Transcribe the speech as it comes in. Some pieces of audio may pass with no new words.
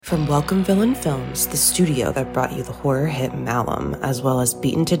From Welcome Villain Films, the studio that brought you the horror hit Malum, as well as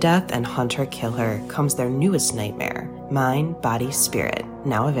Beaten to Death and Hunter Kill Her, comes their newest nightmare, Mind, Body, Spirit,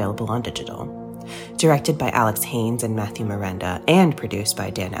 now available on digital. Directed by Alex Haynes and Matthew Miranda, and produced by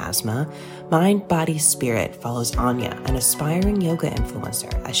Dan Asma, Mind, Body, Spirit follows Anya, an aspiring yoga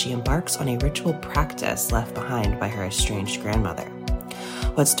influencer, as she embarks on a ritual practice left behind by her estranged grandmother.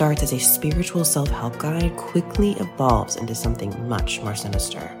 What starts as a spiritual self-help guide quickly evolves into something much more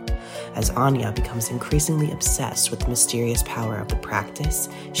sinister. As Anya becomes increasingly obsessed with the mysterious power of the practice,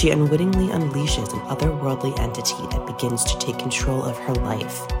 she unwittingly unleashes an otherworldly entity that begins to take control of her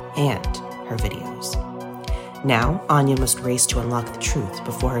life and her videos. Now, Anya must race to unlock the truth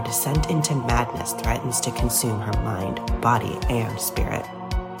before her descent into madness threatens to consume her mind, body, and spirit.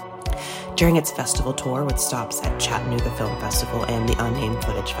 During its festival tour with stops at Chattanooga Film Festival and the Unnamed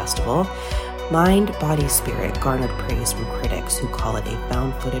Footage Festival, Mind, Body, Spirit garnered praise from critics who call it a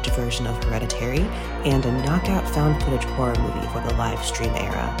found footage version of Hereditary and a knockout found footage horror movie for the live stream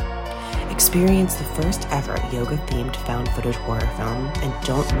era. Experience the first ever yoga-themed found footage horror film and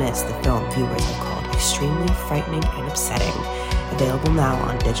don't miss the film viewers have called extremely frightening and upsetting. Available now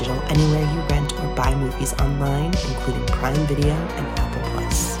on digital anywhere you rent or buy movies online, including Prime Video and Apple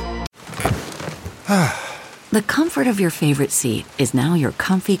Plus. The comfort of your favorite seat is now your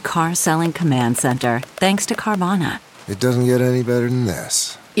comfy car-selling command center, thanks to Carvana. It doesn't get any better than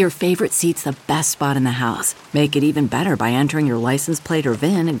this. Your favorite seat's the best spot in the house. Make it even better by entering your license plate or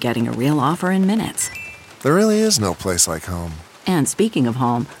VIN and getting a real offer in minutes. There really is no place like home. And speaking of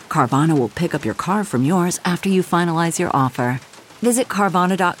home, Carvana will pick up your car from yours after you finalize your offer. Visit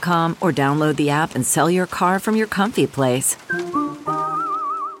Carvana.com or download the app and sell your car from your comfy place.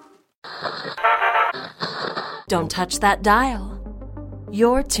 Don't touch that dial.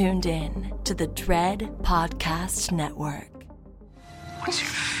 You're tuned in to the Dread Podcast Network. What's your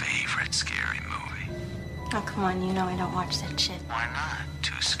favorite scary movie? Oh, come on, you know I don't watch that shit. Why not?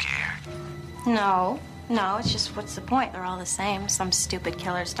 Too scared? No, it's just what's the point? They're all the same. Some stupid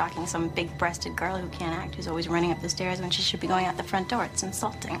killer stalking some big-breasted girl who can't act, who's always running up the stairs when she should be going out the front door. It's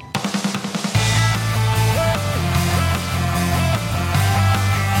insulting.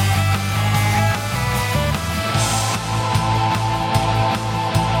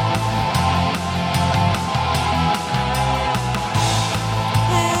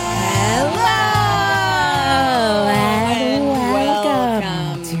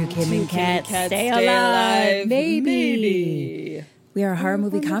 Stay alive, maybe. We are a horror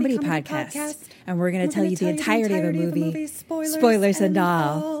movie comedy podcast, and we're going to tell you the entirety of a movie, spoilers and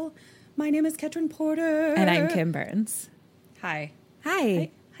all. My name is Ketrin Porter. And I'm Kim Burns. Hi. Hi.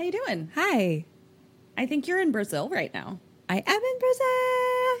 How you doing? Hi. I think you're in Brazil right now. I am in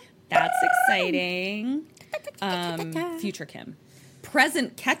Brazil. That's exciting. Future Kim.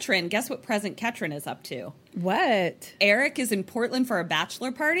 Present Ketrin. Guess what present Ketrin is up to? What? Eric is in Portland for a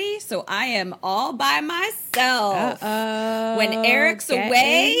bachelor party, so I am all by myself. Uh-oh. When Eric's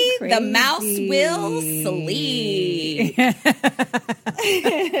away, crazy. the mouse will sleep.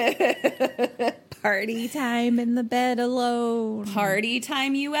 Party time in the bed alone. Party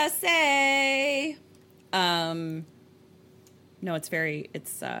time USA. No,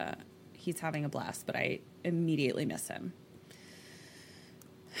 he's having a blast, but I immediately miss him.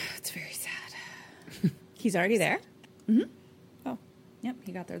 It's very sad. He's already there? Mm-hmm. Oh, yep.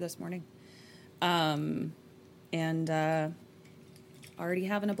 He got there this morning. And already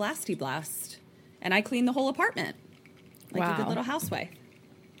having a blasty blast. And I cleaned the whole apartment. Like a good little housewife.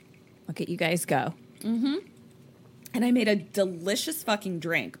 Look at you guys go. Mm-hmm. And I made a delicious fucking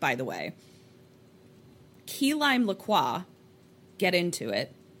drink, by the way. Key lime liqueur. Get into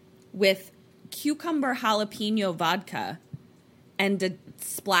it. With cucumber jalapeno vodka. And a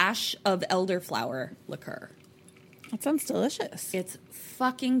splash of elderflower liqueur. That sounds delicious. It's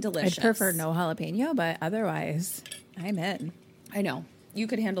fucking delicious. I'd prefer no jalapeno, but otherwise, I'm in. I know. You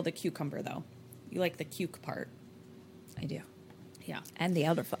could handle the cucumber, though. You like the cuke part. I do. Yeah. And the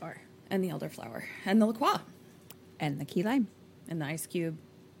elderflower. And the elderflower. And the liqueur. And the key lime. And the ice cube.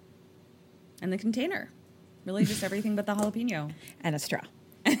 And the container. Really just everything but the jalapeno. And a straw.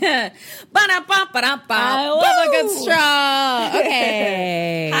 I love a good straw.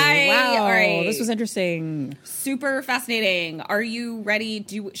 Okay. Hi. Wow. All right. This was interesting. Super fascinating. Are you ready?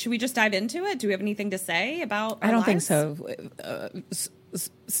 Should we just dive into it? Do we have anything to say about our I don't lives? think so.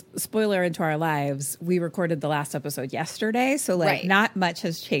 Spoiler into our lives. We recorded the last episode yesterday, so Right. not much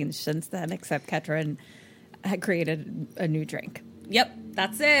has changed since then, except Ketrin had created a new drink. Yep,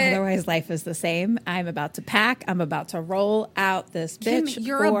 that's it. Otherwise, life is the same. I'm about to pack. I'm about to roll out this bitch. Kim,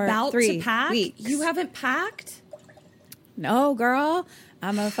 you're for about 3 to pack? weeks. You haven't packed? No, girl.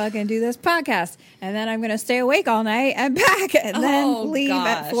 I'm going to fucking do this podcast. And then I'm going to stay awake all night and pack and then leave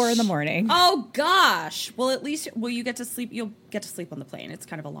at 4 a.m. Oh, gosh. Well, at least, you get to sleep. You'll get to sleep on the plane. It's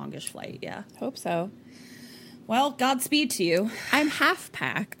kind of a longish flight. Yeah. Hope so. Well, Godspeed to you. I'm half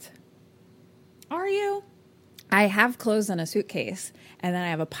packed. Are you? I have clothes in a suitcase, and then I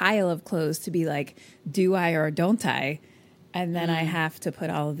have a pile of clothes to be like, do I or don't I? And then I have to put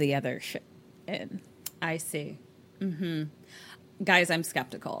all of the other shit in. I see. Mm-hmm. Guys, I'm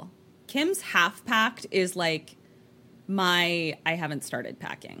skeptical. Kim's half packed is like I haven't started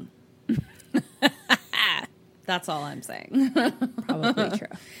packing. That's all I'm saying. Probably true.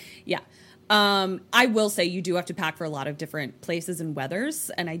 Yeah. I will say you do have to pack for a lot of different places and weathers,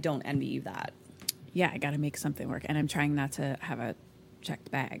 and I don't envy you that. Yeah, I got to make something work. And I'm trying not to have a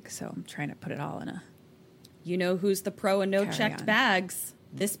checked bag, so I'm trying to put it all in a... You know who's the pro and no carry checked on. bags?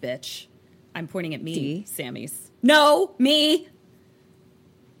 This bitch. I'm pointing at me, D. Sammy's. No, me.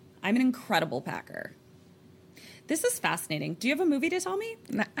 I'm an incredible packer. This is fascinating. Do you have a movie to tell me?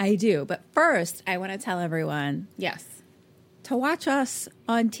 I do. But first, I want to tell everyone Yes. to watch us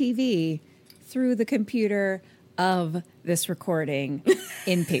on TV through the computer of this recording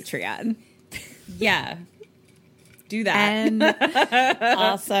in Patreon. Yeah. Do that. And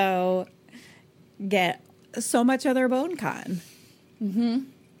also get so much other BoneCon. Mm-hmm.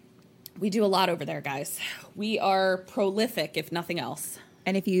 We do a lot over there, guys. We are prolific, if nothing else.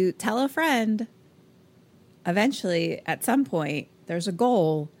 And if you tell a friend, eventually, at some point, there's a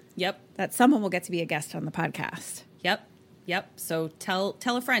goal Yep. that someone will get to be a guest on the podcast. Yep. So tell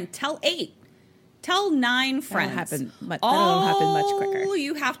a friend. Tell 8. Tell 9 friends. That'll happen much quicker. All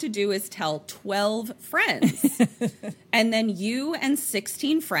you have to do is tell 12 friends. And then you and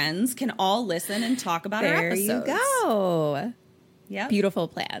 16 friends can all listen and talk about our episodes. There you go. Yeah. Beautiful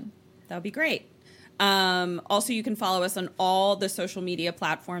plan. That would be great. Also, you can follow us on all the social media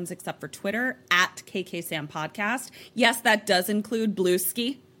platforms except for Twitter at KKSam Podcast. Yes, that does include Blue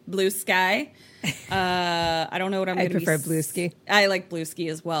Sky. I don't know what I'm going to be. I prefer Blue Sky. I like Blue Sky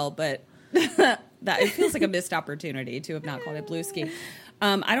as well, but that it feels like a missed opportunity to have not called it Blue Sky.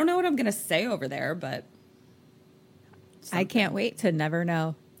 I don't know what I'm going to say over there, but something. I can't wait to never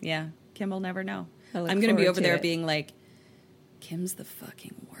know. Yeah, Kim will never know. I look I'm going to be forward over to there it. being like, Kim's the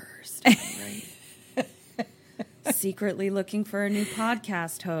fucking worst. Right? Secretly looking for a new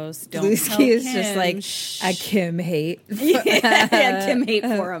podcast host. Don't Blue tell Sky is Kim. just like a Kim hate. Yeah, Kim hate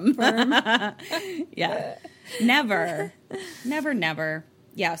forum. Yeah. Never.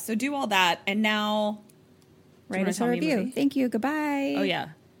 Yeah, so do all that. And now, Write us a review. Thank you. Goodbye. Oh, yeah.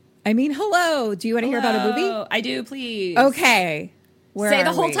 I mean, hello. Do you want to hear about a movie? I do, please. Okay. Say the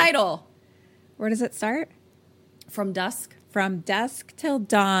are whole we? title. Where does it start? From Dusk. From Dusk Till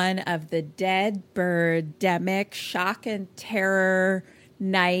Dawn of the Dead Birdemic, Shock and Terror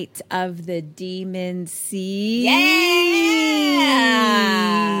Night of the Demon Seed. Yeah!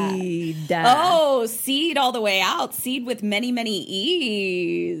 Oh, seed all the way out. Seed with many, many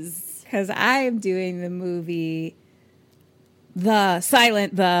E's. Because I'm doing the movie The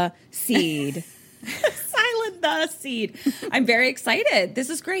Seed. Silent the Seed. I'm very excited. This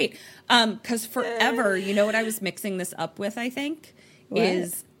is great. Because forever, you know what I was mixing this up with, I think? What?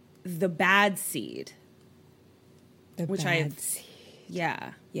 Is The Bad Seed. Seed.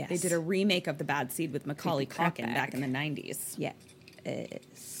 Yeah. Yes. They did a remake of The Bad Seed with Macaulay Creepy Culkin crapbag. back in the 90s. Yeah.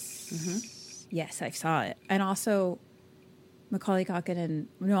 Yes, I saw it. And also Macaulay Culkin and...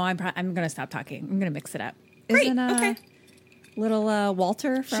 No, I'm going to stop talking. I'm going to mix it up. Great. Isn't, Okay. Little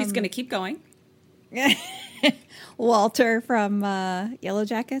Walter from... She's going to keep going. Walter from Yellow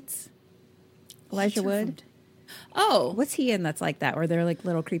Jackets. Elijah Walter Wood. Oh. What's he in that's like that, where they're like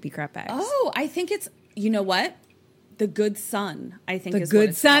little creepy crap bags? Oh, I think it's... You know what? The Good Son, I think The is what Good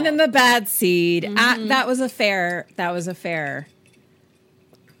it's Son called. and the Bad Seed. That was a fair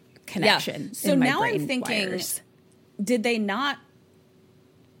connection. Yeah. So in my now I'm brain thinking, wires. did they not...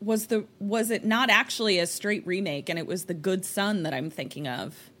 Was it not actually a straight remake, and it was The Good Son that I'm thinking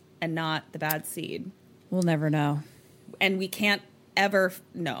of, and not The Bad Seed? We'll never know. And we can't ever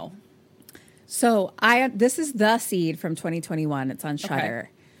know. So this is The Seed from 2021. It's on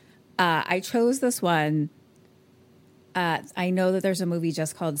Shudder. I chose this one. I know that there's a movie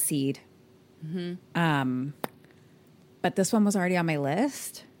just called Seed. But this one was already on my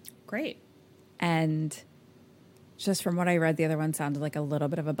list. Great. And just from what I read, the other one sounded like a little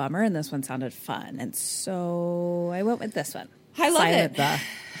bit of a bummer, and this one sounded fun. And so I went with this one. I love Silent it. The.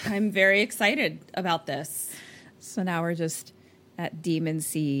 I'm very excited about this. So now we're just at Demon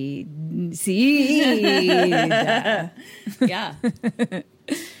Seed. Yeah.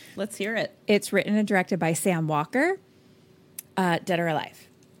 Let's hear it. It's written and directed by Sam Walker. Dead or alive.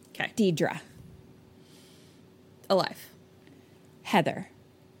 Okay. Deidre. Alive. Heather.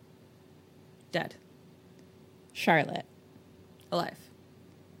 Dead. Charlotte. Alive.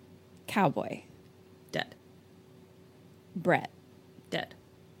 Cowboy. Dead. Brett. Dead.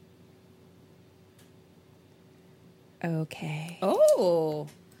 Okay. Oh,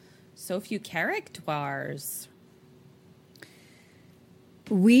 so few characters.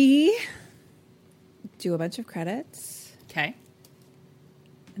 We do a bunch of credits, Okay.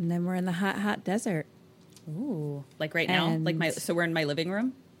 and then we're in the hot, hot desert. Ooh, like right now, And- so we're in my living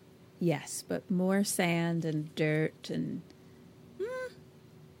room. Yes, but more sand and dirt and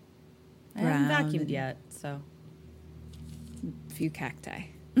I haven't Brown vacuumed and- yet, so a few cacti.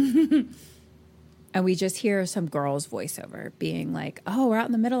 And we just hear some girl's voiceover being like, oh, we're out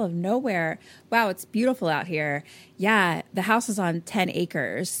in the middle of nowhere. Wow, it's beautiful out here. Yeah, the house is on 10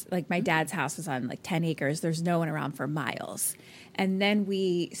 acres. Like my dad's house is on like 10 acres. There's no one around for miles. And then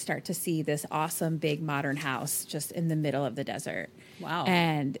we start to see this awesome big modern house just in the middle of the desert. Wow.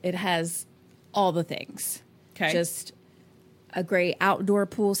 And it has all the things. Okay. Just a great outdoor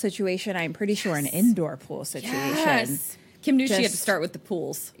pool situation. I'm pretty sure an indoor pool situation. Kim knew she had to Just- start with the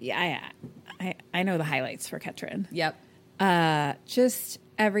pools. Yeah. I know the highlights for Ketrin. Yep. Just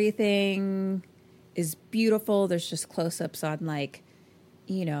everything is beautiful. There's just close-ups on like,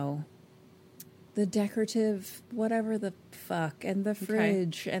 you know, the decorative whatever the fuck and the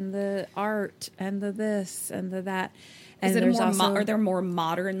fridge and the art and the this and the that. And Is it there's more? also, Are there more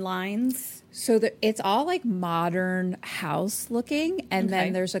modern lines? so it's all like modern house looking, and Okay.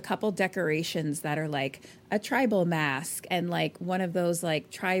 then there's a couple decorations that are like a tribal mask and like one of those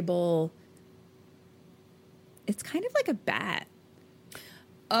like tribal. It's kind of like a bat.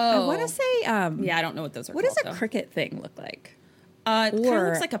 Oh, I want to say, yeah, I don't know what those are. what does called, a though. cricket thing look like? It kind of or-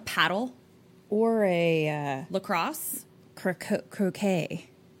 looks like a paddle. Or a Lacrosse. croquet?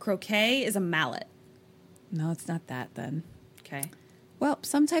 Croquet is a mallet. No, it's not that then. Okay. Well,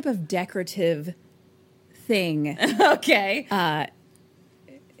 some type of decorative thing Okay.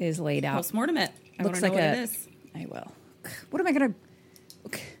 is laid out. Postmortem it. I Looks want to like know what a- it is. I will. What am I gonna?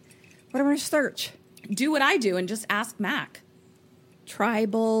 What am I gonna search? Do what I do and just ask Mac.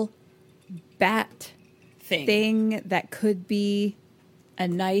 Tribal bat thing that could be a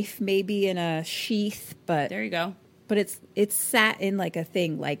knife, maybe in a sheath, but There you go. but it's sat in like a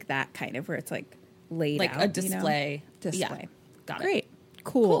thing like that kind of where it's like laid Like out, a you know? display. Display. Yeah. Got it. Great.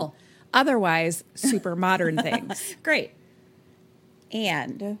 Cool. Otherwise, super modern things. Great.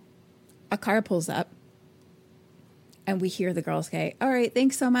 And a car pulls up and we hear the girls say, all right,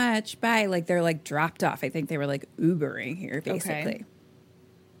 thanks so much. Bye. Like they're like dropped off. I think they were like Ubering here, basically. Okay.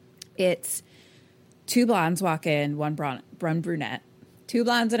 It's two blondes walk in, one brunette. Two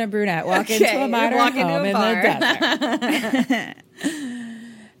blondes and a brunette walk into a modern walk into home a in bar. the desert.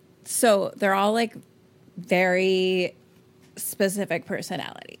 So they're all like very specific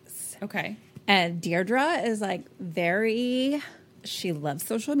personalities. Okay. And Deirdre is like she loves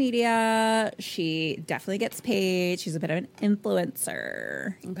social media. She definitely gets paid. She's a bit of an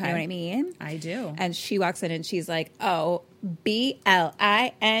influencer. You know what I mean? I do. And she walks in and she's like, oh, BLING.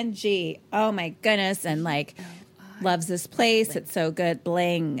 Oh my goodness. And like loves this place. It's so good.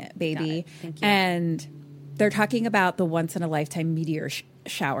 Bling, baby. Thank you. And they're talking about the once in a lifetime meteor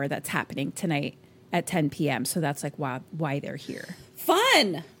shower that's happening tonight at 10 p.m. So that's like why they're here.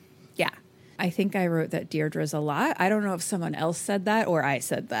 Fun. Yeah. I think I wrote that Deirdre's a lot. I don't know if someone else said that or I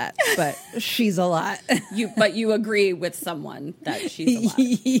said that, but she's a lot. But you agree with someone that she's a lot.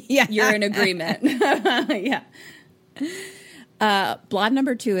 Yeah. You're in agreement. Yeah. Blonde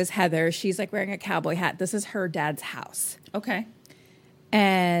number 2 is Heather. She's like wearing a cowboy hat. This is her dad's house. Okay.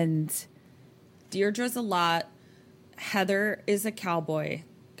 And Deirdre's a lot. Heather is a cowboy.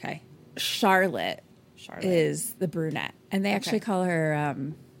 Okay. Charlotte is the brunette. And they actually call her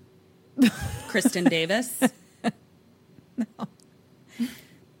Kristen Davis.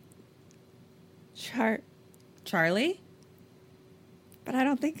 Charlie. But I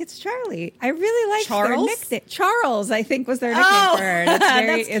don't think it's Charlie. I really like Charles? their nickname. Charles, I think, was their nickname for her. And it's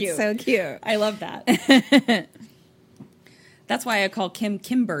That's cute. It's so cute. I love that. That's why I call Kim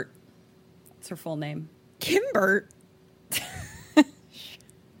Kimbert. That's her full name. Kimbert.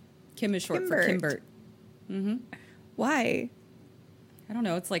 Kim is short for Kimbert. Kimbert. Why? I don't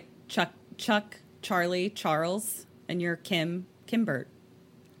know. It's like Chuck, Charlie, Charles, and you're Kimbert.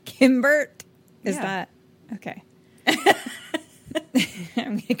 Kimbert? Is Yeah. that okay?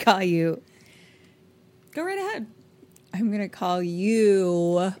 I'm going to call you. Go right ahead. I'm going to call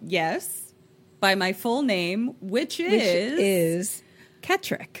you. Yes. By my full name, which Which is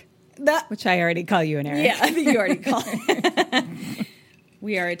Ketrick. which I already call you and Eric. Yeah, I think you already called it.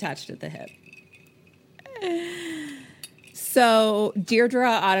 We are attached at the hip. So Deirdre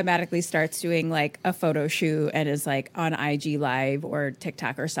automatically starts doing like a photo shoot and is like on IG Live or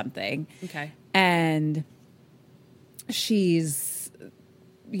TikTok or something. Okay. And she's,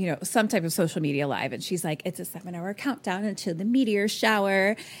 you know, some type of social media live. And she's like, it's a 7-hour countdown until the meteor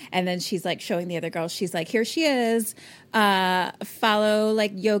shower. And then she's like showing the other girls. She's like, here she is. Follow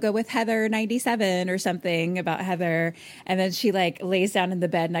like Yoga with Heather 97 or something about Heather. And then she like lays down in the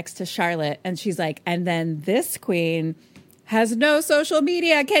bed next to Charlotte. And she's like, and then this queen has no social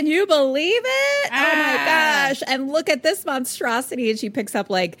media. Can you believe it? Oh my gosh. And look at this monstrosity. And she picks up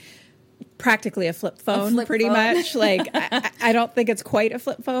like practically a flip phone, pretty much. Like, I don't think it's quite a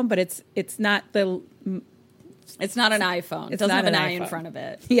flip phone, but it's not the... It's not an iPhone. It doesn't have an eye in front of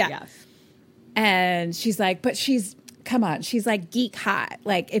it. Yeah. And she's like, but come on. She's like geek hot.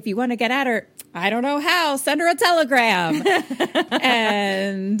 Like, if you want to get at her, I don't know how, send her a telegram.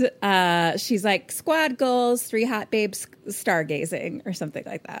 And she's like, squad goals, 3 hot babes stargazing or something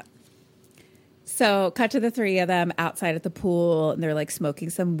like that. So cut to the 3 of them outside at the pool, and they're like smoking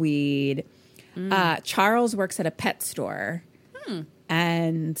some weed. Charles works at a pet store,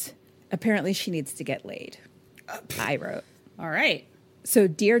 and apparently she needs to get laid. I wrote. All right. So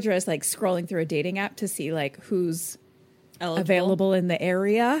Deirdre is like scrolling through a dating app to see like who's available in the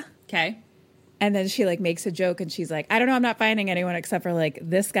area. Okay. And then she like makes a joke and she's like, I don't know, I'm not finding anyone except for like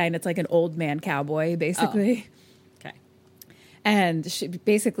this guy. And it's like an old man cowboy, basically. Oh. Okay. And she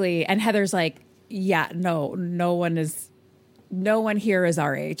basically, and Heather's like, yeah, no one here is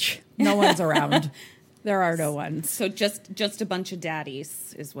our age. No one's around. There are no ones. So just a bunch of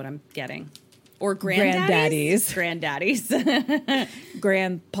daddies is what I'm getting. Or granddaddies. Granddaddies.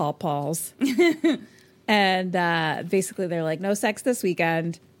 Grandpawpaws. And basically they're like, no sex this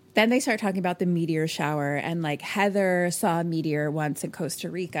weekend. Then they start talking about the meteor shower, and like Heather saw a meteor once in Costa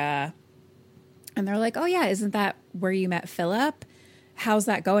Rica. And they're like, oh yeah, isn't that where you met Philip? How's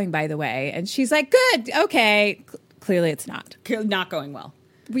that going, by the way? And she's like, good, okay. Clearly it's not. Not going well.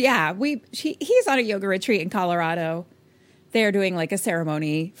 Yeah, he's on a yoga retreat in Colorado. They're doing like a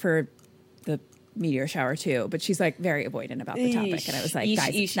ceremony for the meteor shower too, but she's like very avoidant about the topic. And I was like,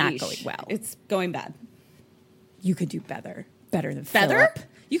 guys, it's not going well. It's going bad. You could do better than Better? Philip.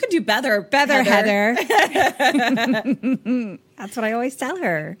 You could do better, Heather. That's what I always tell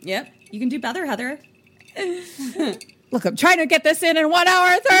her. Yep, you can do better, Heather. Look, I'm trying to get this in 1 hour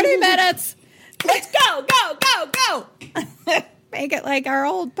and 30 minutes. Let's go. Make it like our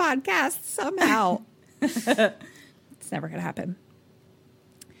old podcast somehow. It's never going to happen.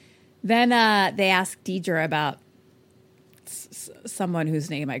 Then they asked Deirdre about someone whose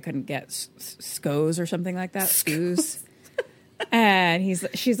name I couldn't get, Scoes or something like that. Scoos. And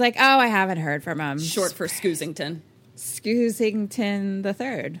she's like, oh, I haven't heard from him. Short for Scoosington. Scoosington the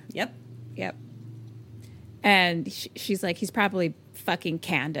Third. Yep. And she's like, he's probably fucking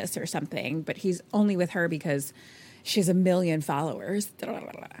Candace or something, but he's only with her because she has 1 million followers.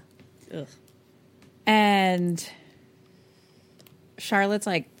 Ugh. And Charlotte's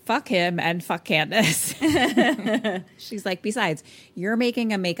like, fuck him and fuck Candace. She's like, besides, you're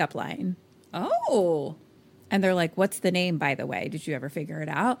making a makeup line. Oh. And they're like, what's the name, by the way? Did you ever figure it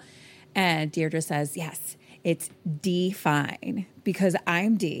out? And Deirdre says, yes, it's D-Fine, because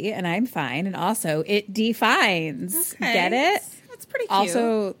I'm D and I'm fine. And also it defines. Okay. Get it? That's pretty cute.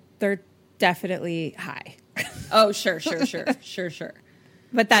 Also, they're definitely high. Oh, sure.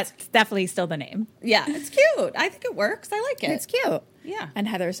 But that's definitely still the name. Yeah, it's cute. I think it works. I like it. It's cute. Yeah. And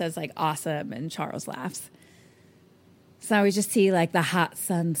Heather says like, awesome. And Charles laughs. So now we just see like the hot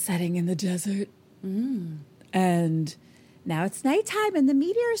sun setting in the desert. And now it's nighttime and the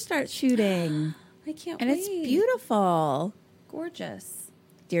meteors start shooting. I can't wait. And it's beautiful. Gorgeous.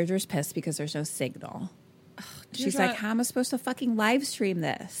 Deirdre's pissed because there's no signal. Ugh, She's like, how am I supposed to fucking live stream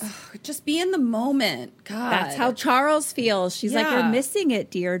this? Ugh, just be in the moment. God. That's how Charles feels. She's like, you're missing it,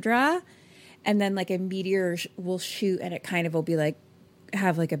 Deirdre. And then like a meteor will shoot and it kind of will be like,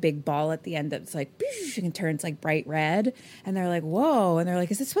 have like a big ball at the end that's like and turns like bright red, and they're like, whoa, and they're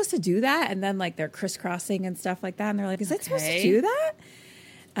like, is it supposed to do that? And then like they're crisscrossing and stuff like that, and they're like, is it supposed to do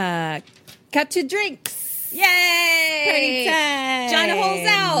that? Cut to drinks. Yay! Party time. Vagina holes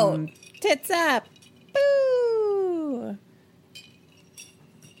out. Tits up. Boo.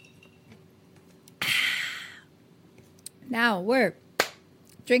 Now we're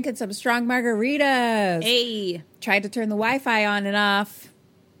drinking some strong margaritas. Hey. Tried to turn the Wi-Fi on and off.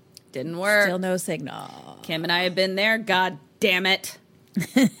 Didn't work. Still no signal. Kim and I have been there. God damn it.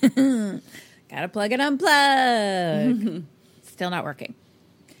 Gotta plug and unplug. Still not working.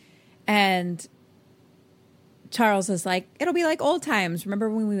 And Charles is like, it'll be like old times. Remember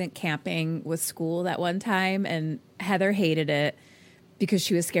when we went camping with school that one time and Heather hated it because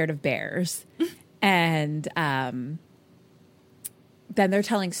she was scared of bears. And then they're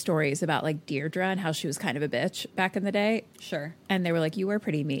telling stories about like Deirdre and how she was kind of a bitch back in the day. Sure. And they were like, you were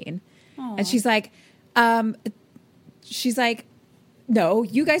pretty mean. Aww. And she's like, no,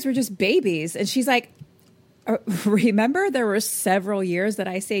 you guys were just babies. And she's like, remember there were several years that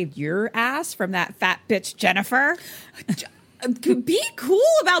I saved your ass from that fat bitch Jennifer? Be cool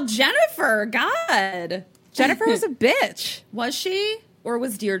about Jennifer. God. Jennifer was a bitch. Was she? Or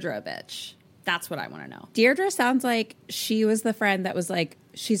was Deirdre a bitch? That's what I want to know. Deirdre sounds like she was the friend that was like,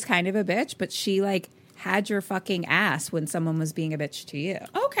 she's kind of a bitch, but she like had your fucking ass when someone was being a bitch to you.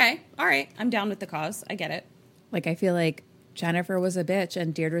 Okay. All right. I'm down with the cause. I get it. Like, I feel like Jennifer was a bitch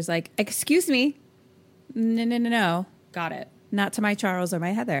and Deirdre's like, excuse me. No. Got it. Not to my Charles or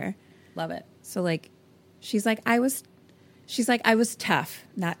my Heather. Love it. So like, she's like, I was tough,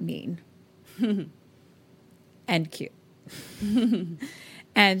 not mean. And cute.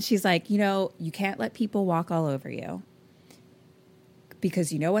 And she's like, you can't let people walk all over you.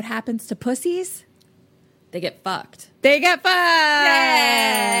 Because you know what happens to pussies? They get fucked. They get fucked!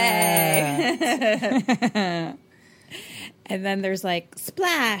 Yay! And then there's like,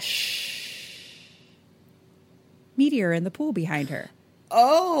 splash. Meteor in the pool behind her.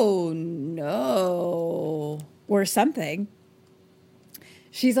 Oh, no. Or something.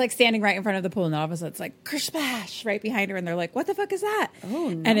 She's like standing right in front of the pool and all of a sudden it's like splash right behind her and they're like, what the fuck is that? Oh,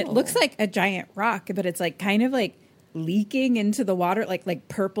 no. And it looks like a giant rock, but it's like kind of like leaking into the water, like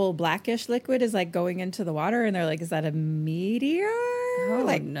purple blackish liquid is like going into the water and they're like, is that a meteor? Oh,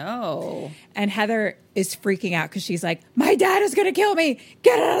 like, no. And Heather is freaking out because she's like, my dad is gonna kill me.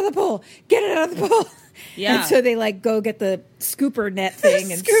 Get it out of the pool. Get it out of the pool. Yeah. And so they like go get the scooper net thing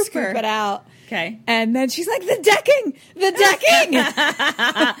and scoop it out. Okay. And then she's like, the decking.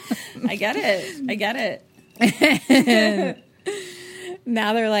 I get it.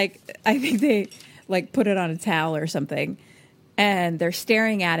 Now they're like, I think they like put it on a towel or something and they're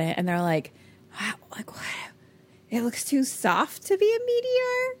staring at it and they're like, wow, like what? It looks too soft to be a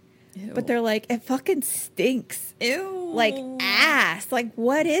meteor. Ew. But they're like, it fucking stinks. Ew. Like ass. Like,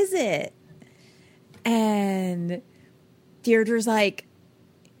 what is it? And Deirdre's like,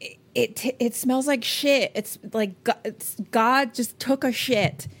 it smells like shit. It's like God just took a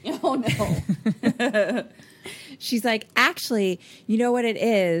shit. Oh, no. She's like, actually, you know what it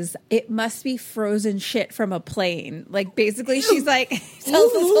is? It must be frozen shit from a plane. Like, basically, she's like,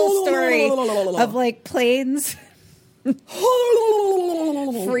 tells this whole story of like planes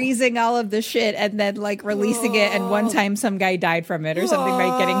freezing all of the shit and then like releasing it. And one time some guy died from it or something,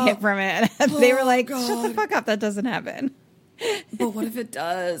 right? Getting hit from it. And they were like, shut the fuck up. That doesn't happen. But what if it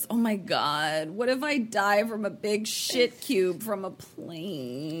does? Oh my God. What if I die from a big shit cube from a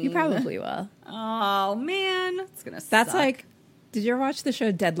plane? You probably will. Oh man. It's going to suck. That's like, did you ever watch the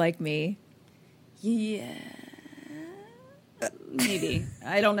show Dead Like Me? Yeah. Maybe.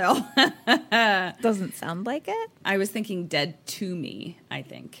 I don't know. Doesn't sound like it. I was thinking Dead to Me, I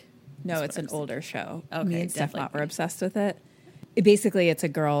think. No, it's an older show. Okay, Me and Steph Dead Like were Me. obsessed with it. Basically, it's a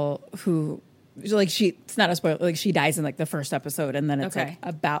girl who, like, it's not a spoiler. Like, she dies in like the first episode, and then it's Okay. like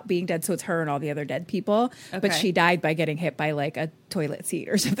about being dead. So it's her and all the other dead people. But Okay. she died by getting hit by like a toilet seat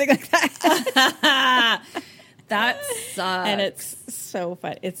or something like that. That sucks. And it's so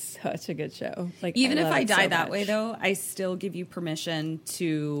fun. It's such a good show. Like, Even if love I it die so that much. way, though, I still give you permission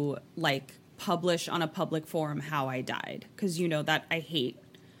to like publish on a public forum how I died, because you know that I hate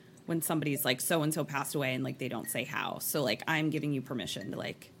when somebody's like so and so passed away and like they don't say how. So like I'm giving you permission to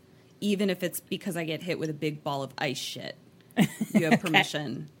like, even if it's because I get hit with a big ball of ice shit, you have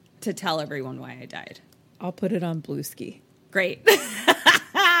permission to tell everyone why I died. I'll put it on Bluesky. Great.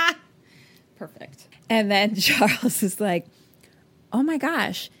 Perfect. And then Charles is like, oh my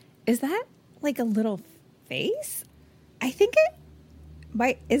gosh, is that like a little face? I think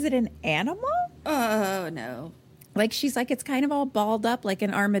is it an animal? Oh, no. Like, she's like, it's kind of all balled up like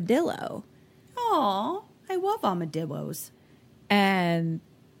an armadillo. Aw, I love armadillos. And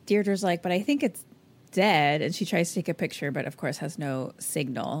Deirdre's like, but I think it's dead. And she tries to take a picture, but of course has no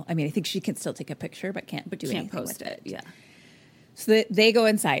signal. I mean, I think she can still take a picture, but can't do anything post with it. Yeah. So they go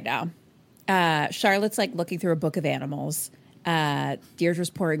inside now. Charlotte's like looking through a book of animals. Deirdre's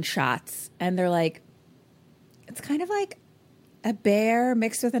pouring shots, and they're like, it's kind of like a bear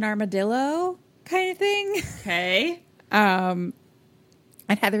mixed with an armadillo kind of thing. Okay. And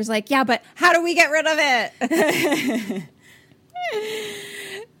Heather's like, yeah, but how do we get rid of it?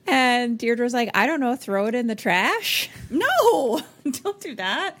 And Deirdre's like, I don't know, throw it in the trash. No. Don't do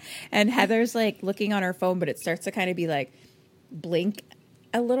that. And Heather's like looking on her phone, but it starts to kind of be like blink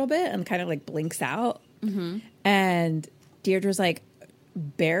a little bit and kind of like blinks out. Mm-hmm. And Deirdre's like,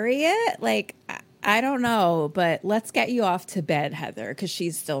 bury it? Like, I don't know, but let's get you off to bed, Heather, because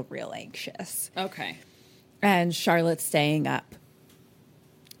she's still real anxious. Okay. And Charlotte's staying up.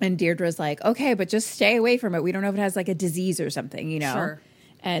 And Deirdre's like, okay, but just stay away from it. We don't know if it has like a disease or something, you know? Sure.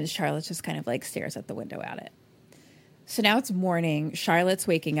 And Charlotte just kind of like stares at the window at it. So now it's morning. Charlotte's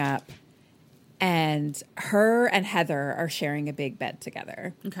waking up. And her and Heather are sharing a big bed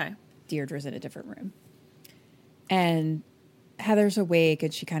together. Okay. Deirdre's in a different room. And Heather's awake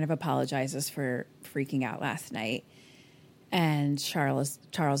and she kind of apologizes for freaking out last night. And Charles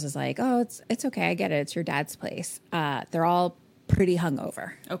is like, oh, it's okay. I get it. It's your dad's place. They're all pretty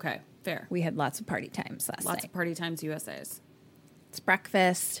hungover. Okay. Fair. We had lots of party times last night. Lots of party times USA's. It's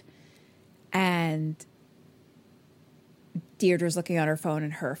breakfast. And Deirdre's looking on her phone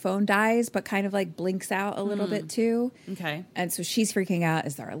and her phone dies, but kind of like blinks out a little bit too. Okay. And so she's freaking out.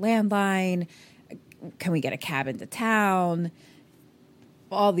 Is there a landline? Can we get a cab into town?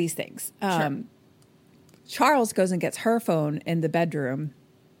 All these things. Sure. Charles goes and gets her phone in the bedroom.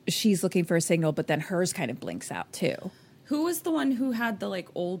 She's looking for a signal, but then hers kind of blinks out too. Who was the one who had the like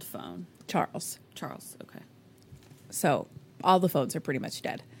old phone? Charles. Okay. So all the phones are pretty much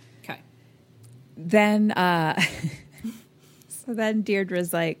dead. Okay. Then, so then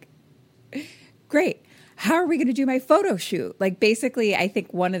Deirdre's like, great. How are we going to do my photo shoot? Like basically, I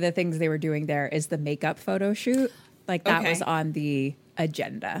think one of the things they were doing there is the makeup photo shoot. Like that was on the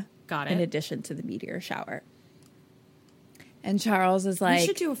agenda. Got it. In addition to the meteor shower. And Charles is like, we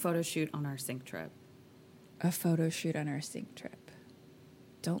should do a photo shoot on our sync trip. A photo shoot on our sync trip.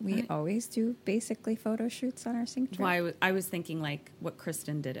 Don't we always do basically photo shoots on our sync trip? Well, I was thinking like what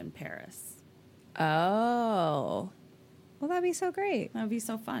Kristen did in Paris. Oh. Well, that'd be so great. That would be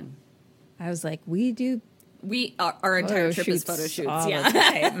so fun. I was like, we do. Our entire trip is photo shoots.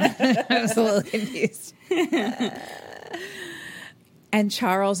 Yeah. I was a little confused. And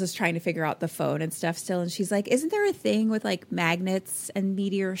Charles is trying to figure out the phone and stuff still. And she's like, isn't there a thing with like magnets and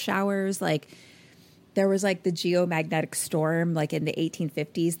meteor showers? Like there was like the geomagnetic storm, like in the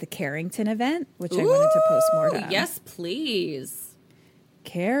 1850s, the Carrington event, which I wanted to postmortem. Yes, please.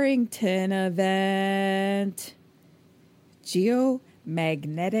 Carrington event.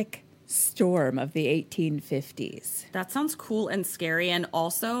 Geomagnetic storm of the 1850s. That sounds cool and scary. And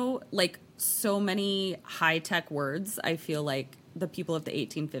also like so many high-tech words, I feel like the people of the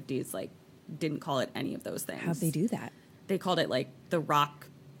 1850s like didn't call it any of those things. How'd they do that? They called it like the rock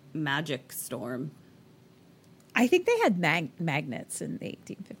magic storm. I think they had magnets in the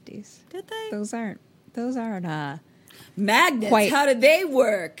 1850s. Did they? Those aren't Magnets. Quite- How did they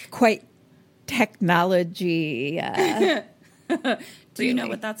work? quite technology. Do you know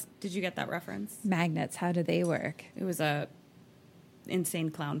what that's? Did you get that reference? Magnets, how do they work? It was a Insane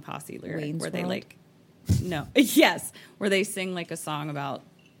Clown Posse lyric Wayne's where they World? like no yes where they sing like a song about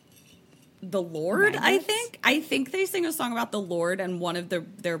the Lord. Magnets? I think they sing a song about the Lord, and one of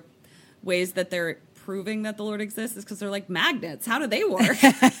their ways that they're proving that the Lord exists is because they're like magnets. How do they work?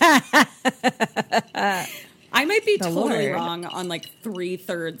 I might be totally Lord. wrong on like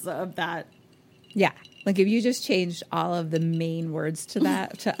 3/3 of that. Yeah. Like if you just changed all of the main words to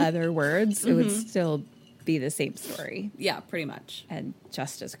that to other words, it would still be the same story Yeah, pretty much. and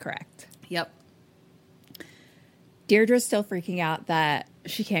just as correct. Yep. Deirdre's still freaking out that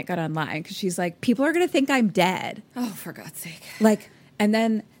she can't get online because she's like, people are going to think I'm dead. Oh, for God's sake. Like, and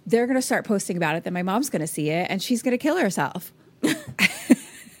then they're going to start posting about it. Then my mom's going to see it and she's going to kill herself.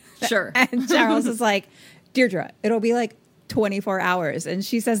 Sure. And Charles is like, Deirdre, it'll be like 24 hours. And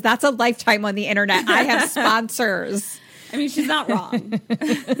she says, that's a lifetime on the internet. I have sponsors. I mean, she's not wrong.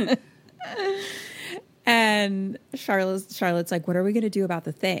 And Charlotte's like, what are we going to do about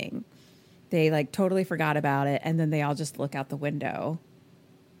the thing? They like totally forgot about it. And then they all just look out the window.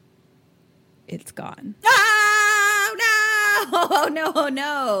 It's gone. Oh,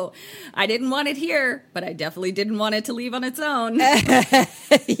 no. I didn't want it here, but I definitely didn't want it to leave on its own.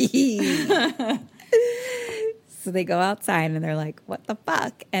 So they go outside and they're like, what the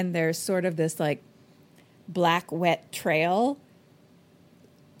fuck? And there's sort of this like black wet trail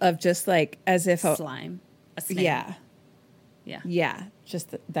of just like as if Slime. A snake. Yeah. Yeah. Yeah.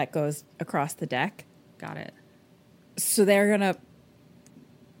 Just that goes across the deck. Got it. So they're going to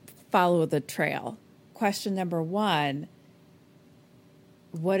follow the trail. Question number 1.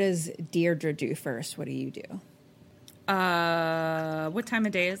 What does Deirdre do first? What do you do? What time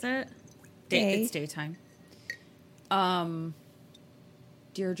of day is it? Day. It's daytime.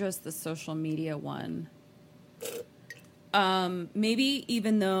 Deirdre's the social media one. Maybe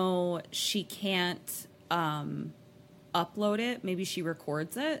even though she can't upload it, maybe she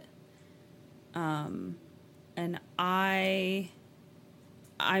records it. And I'm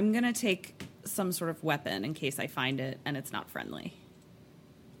going to take some sort of weapon in case I find it and it's not friendly.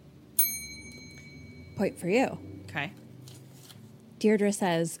 Point for you. Okay. Deirdre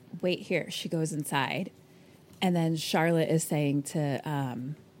says, wait here. She goes inside. And then Charlotte is saying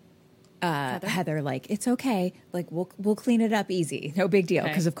to Heather, like, it's okay. Like, we'll clean it up easy. No big deal.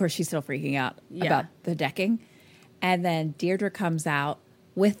 Because, of course, she's still freaking out about the decking. And then Deirdre comes out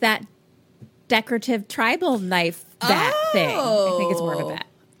with that decorative tribal knife bat thing. I think it's more of a bat.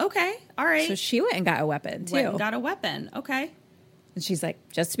 Okay. All right. So she went and got a weapon, too. Went and got a weapon. Okay. And she's like,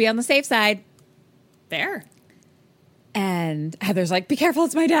 just to be on the safe side. Fair. And Heather's like, be careful,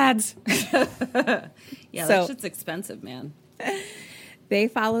 it's my dad's. Yeah, that shit's expensive, man. They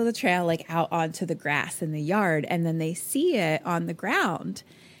follow the trail like out onto the grass in the yard, and then they see it on the ground.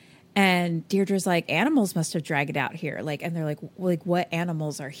 And Deirdre's like, animals must have dragged it out here. Like, and they're like, what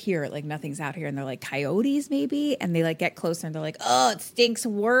animals are here? Like, nothing's out here. And they're like, coyotes, maybe? And they like get closer and they're like, oh, it stinks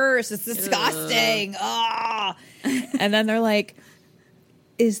worse. It's disgusting. Oh. And then they're like,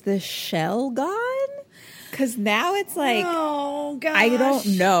 is the shell gone? Because now it's like, oh gosh, I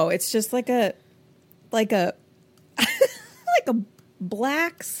don't know. It's just like a like a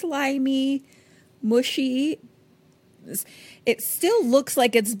black, slimy, mushy. It still looks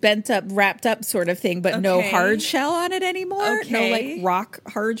like it's bent up, wrapped up sort of thing, but no hard shell on it anymore. No like rock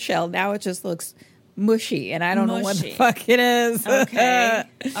hard shell. Now it just looks mushy, and I don't know what the fuck it is. Okay.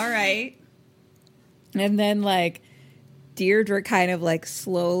 All right. And then like Deirdre kind of like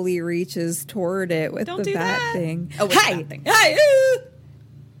slowly reaches toward it with the bat thing. Oh, hi. Hi.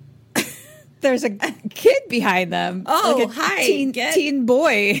 There's a kid behind them. Oh, like a hi. Teen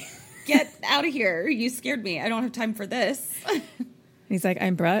boy. Get out of here. You scared me. I don't have time for this. He's like,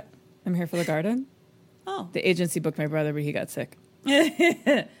 I'm Brett. I'm here for the garden. Oh. The agency booked my brother, but he got sick.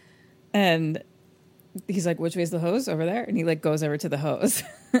 And he's like, which way's the hose? Over there? And he like goes over to the hose.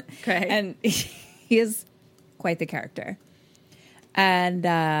 Okay. And he is quite the character.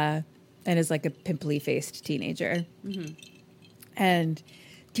 And is like a pimply faced teenager. Mm-hmm. And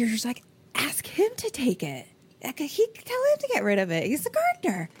Deirdre's like, ask him to take it. Tell him to get rid of it. He's the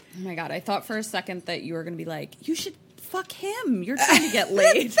gardener. Oh my God. I thought for a second that you were going to be like, you should fuck him. You're trying to get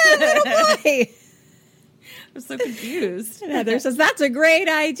laid. That little boy. I'm so confused. And Heather says, that's a great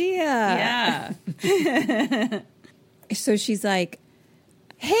idea. Yeah. So she's like,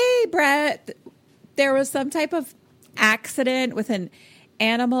 hey, Brett, there was some type of accident with an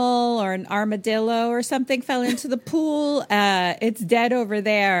animal or an armadillo or something fell into the pool. It's dead over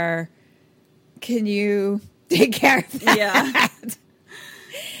there. Can you take care of that? Yeah.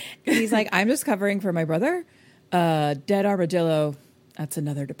 And he's like, I'm just covering for my brother. Dead armadillo, that's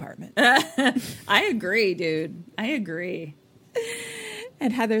another department. I agree, dude. I agree.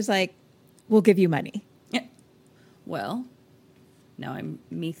 And Heather's like, we'll give you money. Yeah. Well, now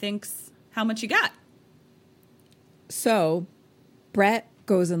methinks how much you got. So Brett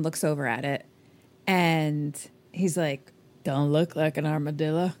goes and looks over at it, and he's like, don't look like an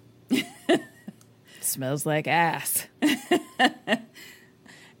armadillo. Smells like ass.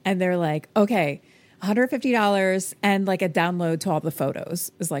 And they're like, okay, $150 and like a download to all the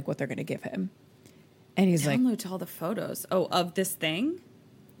photos is like what they're going to give him. And he's like, download to all the photos. Oh, of this thing?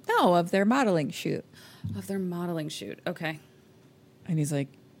 No, of their modeling shoot. Of their modeling shoot. Okay. And he's like,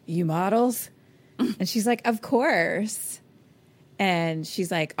 you models? And she's like, of course. And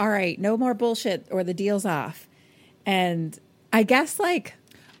she's like, all right, no more bullshit or the deal's off. And I guess like,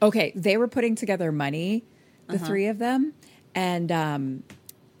 okay, they were putting together money, the three of them. And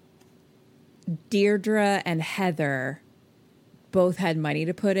Deirdre and Heather both had money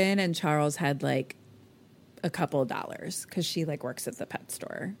to put in, and Charles had like a couple of dollars because she like works at the pet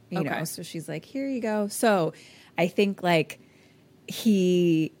store, you know? So she's like, here you go. So I think like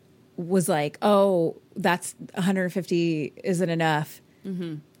he was like, oh, that's 150 isn't enough.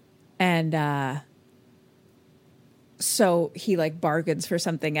 Mm-hmm. And so he like bargains for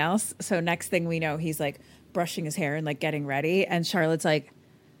something else. So next thing we know, he's like brushing his hair and like getting ready. And Charlotte's like,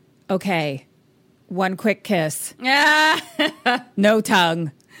 okay, one quick kiss. No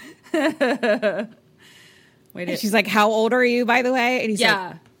tongue. Wait, she's like, how old are you, by the way? And he's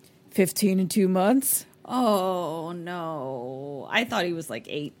like, 15 and 2 months. Oh, no. I thought he was like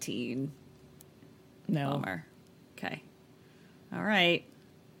 18. No. Bummer. Okay. All right.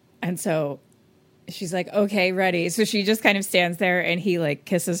 And so she's like, okay, ready. So she just kind of stands there and he like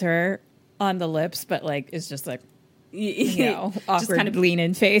kisses her on the lips, but like it's just like, you know, awkward just kind of lean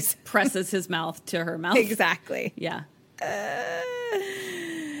in face. Presses his mouth to her mouth. Exactly. Yeah.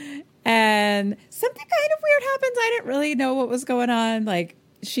 And something kind of weird happens. I didn't really know what was going on. Like,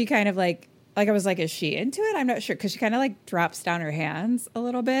 she kind of like I was like, is she into it? I'm not sure. Because she kind of like drops down her hands a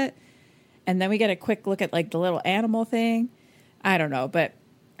little bit. And then we get a quick look at like the little animal thing. I don't know. But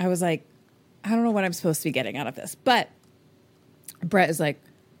I was like, I don't know what I'm supposed to be getting out of this. But Brett is like,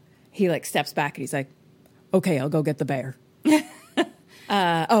 he like steps back and he's like, okay, I'll go get the bear.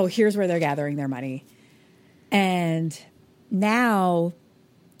 Here's where they're gathering their money. And now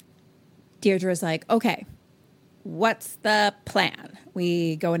Deirdre's like, okay, what's the plan?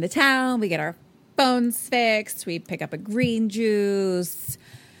 We go into town, we get our phones fixed, we pick up a green juice,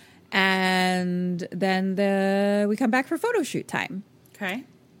 and then we come back for photo shoot time. Okay.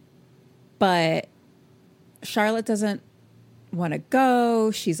 But Charlotte doesn't want to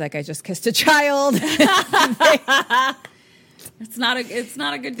go. She's like, I just kissed a child. It's not a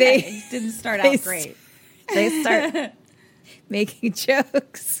good day. It didn't start out great. They start making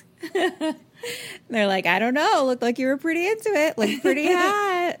jokes. They're like, I don't know. Looked like you were pretty into it. Looked pretty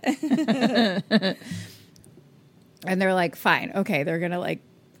hot. And they're like, fine. Okay. They're going to like,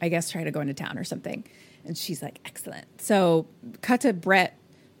 I guess, try to go into town or something. And she's like, excellent. So cut to Brett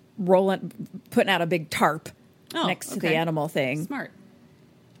putting out a big tarp next to the animal thing. Smart.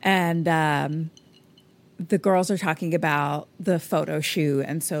 And the girls are talking about the photo shoot.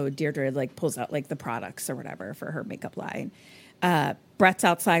 And so Deirdre like pulls out like the products or whatever for her makeup line. Brett's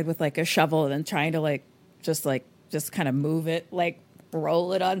outside with like a shovel and then trying to like just kind of move it, like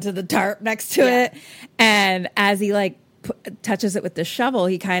roll it onto the tarp next to it. And as he like touches it with the shovel,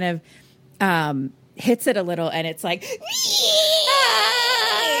 he kind of hits it a little and it's like,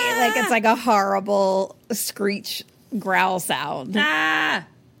 like it's like a horrible screech growl sound.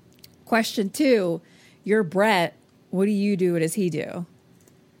 Question 2, you're Brett. What do you do? What does he do?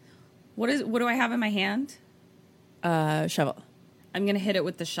 What do I have in my hand? Shovel. I'm going to hit it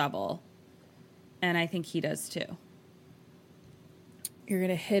with the shovel. And I think he does too. You're going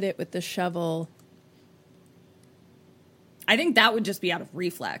to hit it with the shovel. I think that would just be out of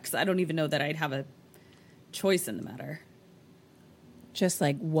reflex. I don't even know that I'd have a choice in the matter. Just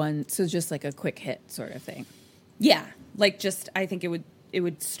like just like a quick hit sort of thing. Yeah. Like just, I think it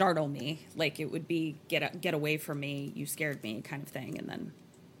would startle me. Like it would be get away from me. You scared me kind of thing. And then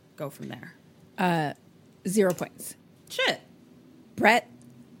go from there. 0 points. Shit. Brett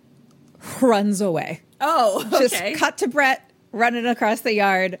runs away. Oh, okay. Just cut to Brett running across the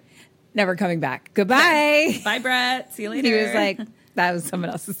yard, never coming back. Goodbye. Bye, Brett. See you later. He was like, that was someone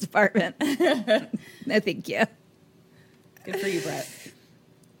else's department. No, thank you. Good for you, Brett.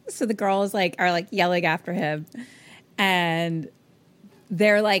 So the girls are yelling after him, and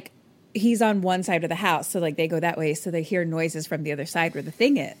they're like, he's on one side of the house, so like they go that way, so they hear noises from the other side where the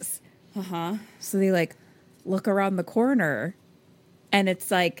thing is. So they like look around the corner, and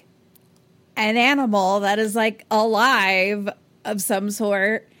it's like an animal that is like alive of some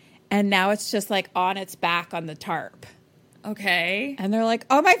sort, and now it's just like on its back on the tarp. Okay. And they're like,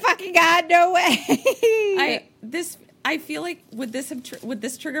 oh my fucking God, no way. I feel like would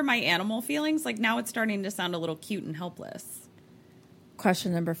this trigger my animal feelings? Like now it's starting to sound a little cute and helpless.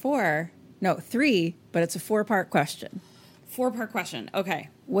 Question number 3, but it's a 4-part question. 4-part question. Okay.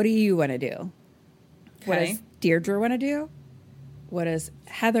 What do you want to do? Okay. What does Deirdre want to do? What does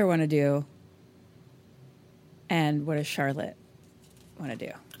Heather want to do? And what does Charlotte want to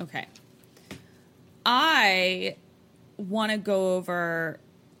do? Okay. I want to go over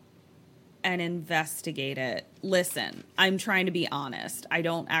and investigate it. Listen, I'm trying to be honest. I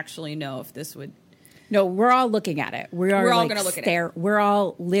don't actually know if this would... No, we're all looking at it. We're all going to look at it. We're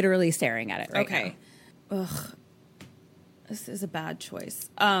all literally staring at it right now. Ugh. This is a bad choice.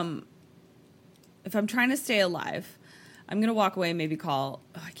 If I'm trying to stay alive, I'm going to walk away and maybe call...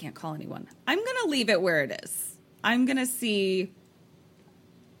 Oh, I can't call anyone. I'm going to leave it where it is. I'm going to see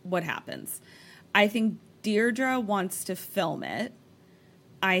what happens. I think Deirdre wants to film it.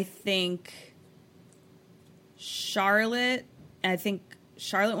 I think Charlotte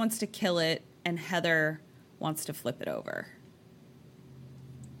wants to kill it, and Heather wants to flip it over.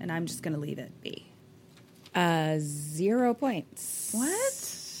 And I'm just going to leave it be. 0 points.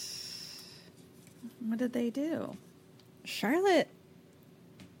 What? What did they do? Charlotte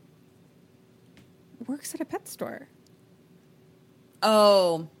works at a pet store.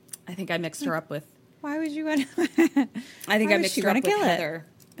 Oh, I think I mixed her up with... Why would you want to... I think I mixed her up with Heather.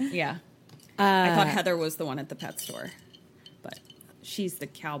 It? Yeah. I thought Heather was the one at the pet store. But she's the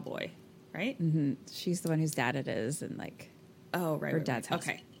cowboy, right? Mm-hmm. She's the one whose dad it is. And like... Oh, right. Her dad's house.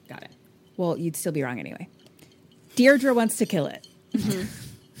 Okay, got it. Well, you'd still be wrong anyway. Deirdre wants to kill it. Mm-hmm.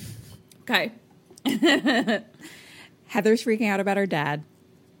 Okay. Heather's freaking out about her dad.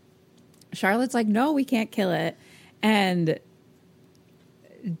 Charlotte's like, no, we can't kill it. And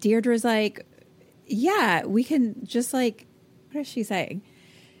Deirdre's like, yeah, we can just like, what is she saying?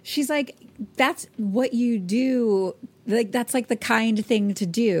 She's like, that's what you do. Like, that's like the kind thing to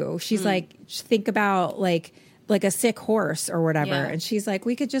do. She's like, think about like a sick horse or whatever. Yeah. And she's like,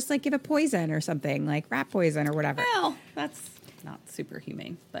 we could just like give it poison or something, like rat poison or whatever. Well, that's not super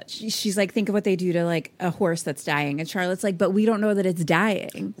humane, but She's like, think of what they do to like a horse that's dying. And Charlotte's like, but we don't know that it's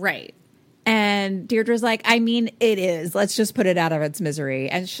dying. right. And Deirdre's like, I mean, it is. Let's just put it out of its misery.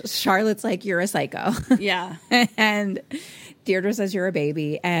 And Charlotte's like, you're a psycho. Yeah. And Deirdre says you're a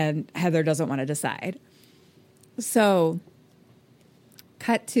baby. And Heather doesn't want to decide. So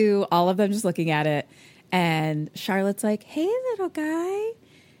cut to all of them just looking at it. And Charlotte's like, hey, little guy.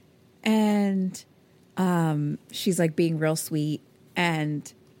 And she's like being real sweet.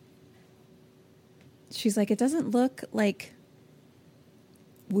 And she's like, it doesn't look like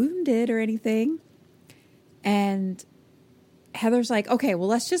wounded or anything. And Heather's like, okay, well,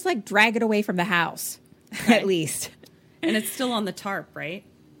 let's just like drag it away from the house at least. And it's still on the tarp, right?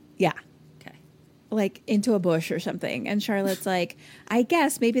 Yeah. Okay. Like into a bush or something. And Charlotte's like, I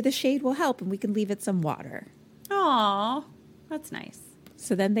guess maybe the shade will help and we can leave it some water. Aw, that's nice.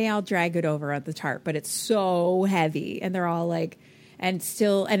 So then they all drag it over on the tarp, but it's so heavy and they're all like, and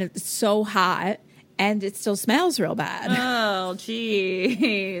it's so hot and it still smells real bad. Oh,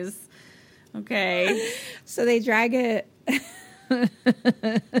 jeez. Okay. So they drag it,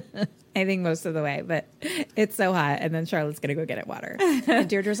 I think most of the way, but it's so hot. And then Charlotte's going to go get it water. And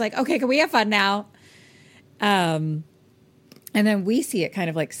Deirdre's like, okay, can we have fun now? And then we see it kind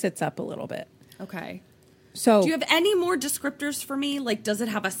of like sits up a little bit. Okay. So Do you have any more descriptors for me? Like, does it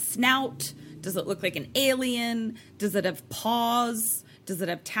have a snout? Does it look like an alien? Does it have paws? Does it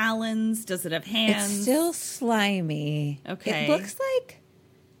have talons? Does it have hands? it's still slimy. Okay. It looks like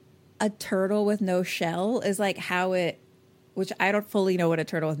a turtle with no shell is like how it, which I don't fully know what a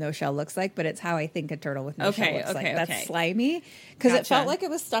turtle with no shell looks like, but it's how I think a turtle with no shell looks like. That's slimy. Because it felt Gotcha. like it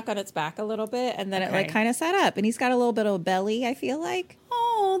was stuck on its back a little bit and then it like Okay. kind of sat up. And he's got a little bit of a belly, I feel like.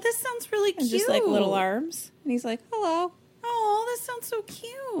 Oh, this sounds really And cute. just like little arms. And he's like, hello. Oh, this sounds so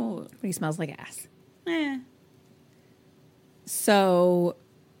cute. But he smells like ass. Eh. So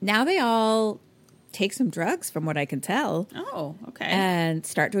now they all take some drugs from what I can tell. Oh, okay. And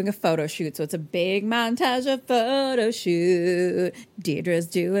start doing a photo shoot. So it's a big montage of photo shoot. Deirdre's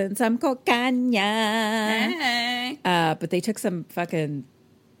doing some cocaine. Hey. But they took some fucking,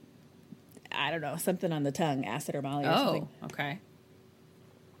 I don't know, something on the tongue, acid or Molly or something. Oh, okay.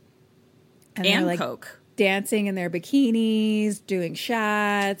 And they're, And like, Coke. dancing in their bikinis, doing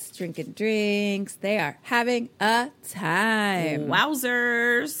shots, drinking drinks. They are having a time.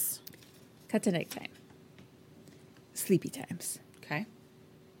 Wowzers. Cut to nighttime. Sleepy times. Okay.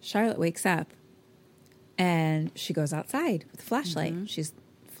 Charlotte wakes up and she goes outside with a flashlight. She's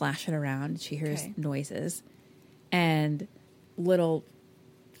flashing around. She hears Okay. noises. And little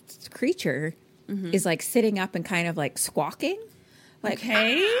creature is like sitting up and kind of like squawking. Like,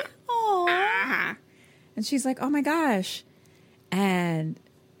 Okay. "Ah." And she's like, oh my gosh. And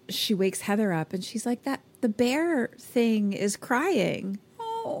she wakes Heather up and she's like, that the bear thing is crying.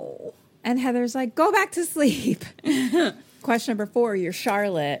 Oh. And Heather's like, go back to sleep. Question number 4, you're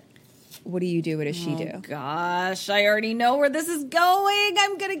Charlotte. What do you do? What does she do? Gosh, I already know where this is going.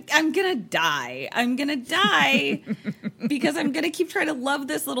 I'm gonna die. I'm gonna die because I'm gonna keep trying to love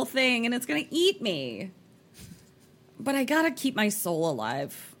this little thing and it's gonna eat me. But I gotta keep my soul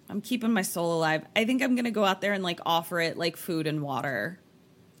alive. I'm keeping my soul alive. I think I'm gonna go out there and like offer it like food and water.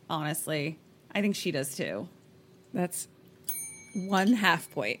 Honestly, I think she does too. That's 1/2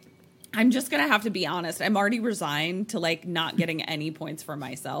 point. I'm just gonna have to be honest. I'm already resigned to like not getting any points for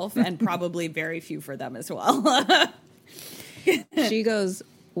myself and probably very few for them as well. She goes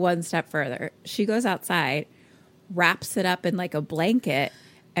one step further. She goes outside, wraps it up in like a blanket,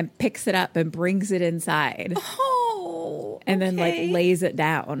 and picks it up and brings it inside. Oh, And then like okay. lays it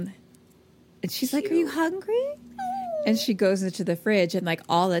down. And she's like, are you hungry? And she goes into the fridge and like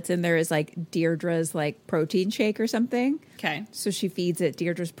all that's in there is like Deirdre's like protein shake or something. Okay. So she feeds it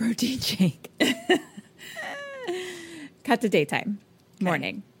Deirdre's protein shake. Cut to daytime.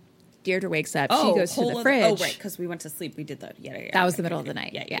 Morning. Deirdre wakes up. She goes to the fridge. Oh, right, because we went to sleep. We did that. Yeah. That was the middle of the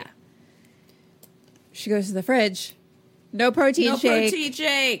night. Yeah. She goes to the fridge. No protein No shake. protein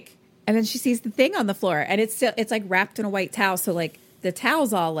shake. And then she sees the thing on the floor, and it's like wrapped in a white towel. So like the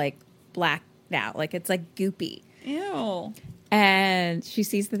towel's all like black now, like it's like goopy. Ew. And she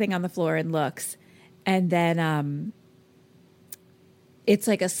sees the thing on the floor and looks, and then it's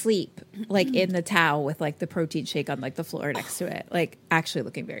like asleep, like in the towel with like the protein shake on like the floor next to it. Like actually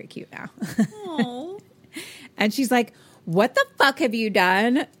looking very cute now. Oh. And she's like, what the fuck have you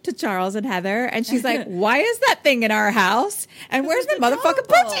done to Charles and Heather? And she's like, why is that thing in our house? And where's my motherfucking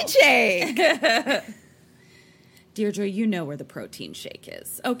protein shake? Deirdre, you know where the protein shake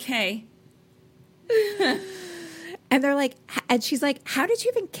is. Okay. And they're like, and she's like, how did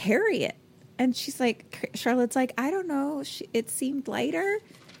you even carry it? And she's like, Charlotte's like, I don't know. It seemed lighter.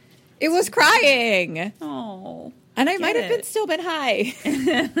 It was crying. Oh. And I might have still been high.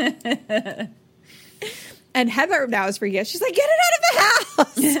 And Heather now is freaking out. She's like, get it out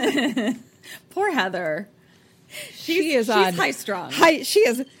of the house. Poor Heather. She's high strung. She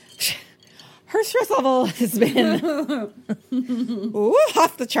is. Her stress level has been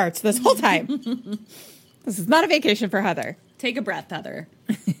off the charts this whole time. This is not a vacation for Heather. Take a breath, Heather.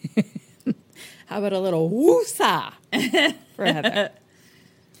 How about a little woosah for Heather?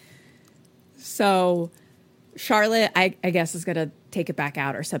 So Charlotte, I guess, is going to take it back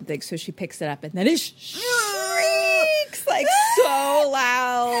out or something. So she picks it up and then it shrieks like so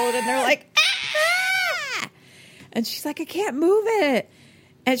loud. And they're like, ah! And she's like, I can't move it.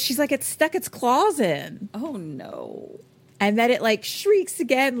 And she's like, it's stuck its claws in. Oh, no. And then it like shrieks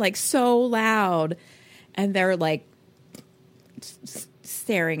again, like so loud. And they're like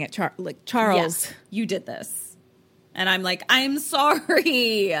staring at Charles. Yes, you did this. And I'm like, I'm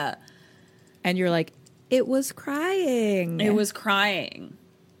sorry. And you're like, it was crying. It was crying.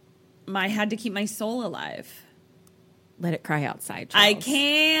 I had to keep my soul alive. Let it cry outside, Charles. I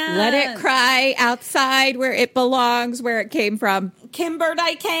can't. Let it cry outside where it belongs, where it came from. Kimbert,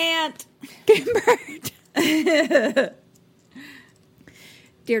 I can't. Kimbert.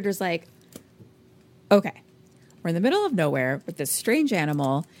 Deirdre's like, okay, we're in the middle of nowhere with this strange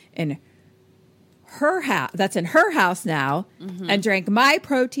animal in her house. That's in her house now, and drank my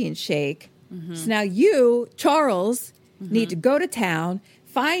protein shake. So now you, Charles, need to go to town,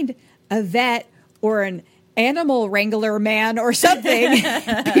 find a vet or an animal wrangler man or something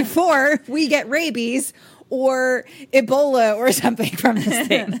before we get rabies or Ebola or something from this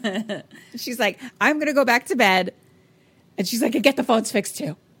thing. She's like, I'm going to go back to bed. And she's like, get the phones fixed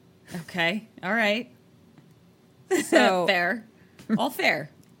too. Okay. All right. So fair. All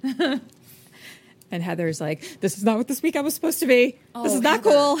fair. And Heather's like, this is not what this weekend was supposed to be. This is not Heather.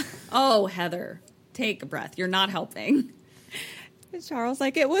 cool. Oh, Heather, take a breath. You're not helping. And Charles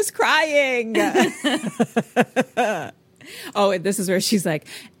like, it was crying. Oh, and this is where she's like,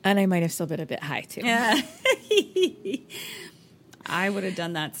 and I might have still been a bit high too. Yeah. I would have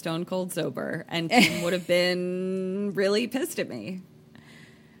done that stone cold sober, and Kim would have been really pissed at me.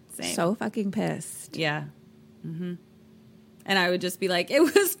 Same. So fucking pissed. Yeah. Mm-hmm. And I would just be like, it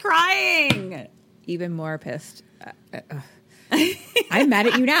was crying. Even more pissed. I'm mad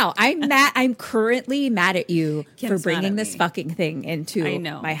at you now. I'm currently mad at you Kim's for mad bringing at this me. fucking thing into I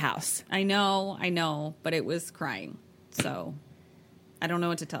know. my house. I know, but it was crying. So I don't know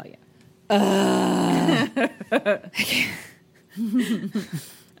what to tell you.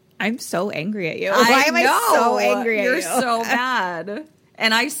 I'm so angry at you. Why am I so angry at you? You're so mad.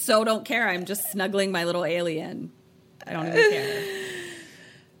 And I so don't care. I'm just snuggling my little alien. I don't even care.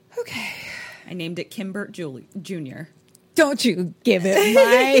 Okay. I named it Kimbert Jr. Don't you give it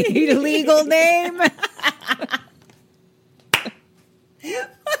my legal name. Legal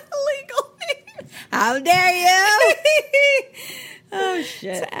name. How dare you? Oh,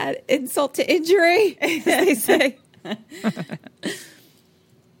 shit. To add insult to injury, as they say.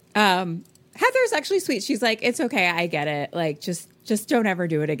 Heather's actually sweet. She's like, it's okay. I get it. Like, just don't ever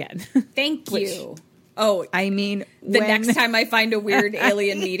do it again. Thank you. Oh, I mean, the next time I find a weird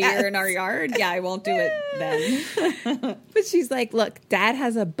alien meteor in our yard, yeah, I won't do it then. But she's like, look, Dad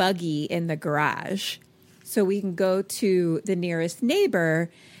has a buggy in the garage, so we can go to the nearest neighbor,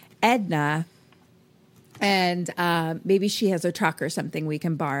 Edna, and maybe she has a truck or something we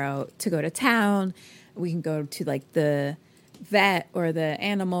can borrow to go to town. We can go to like the vet or the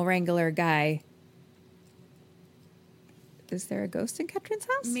animal wrangler guy. Is there a ghost in Ketrin's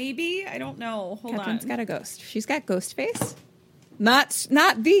house? Maybe. I don't know. Hold Ketrin's on. got a ghost. She's got ghost face. Not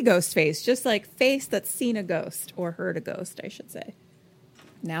the ghost face, just like face that's seen a ghost or heard a ghost, I should say.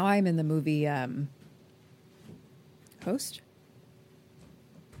 Now I'm in the movie Host.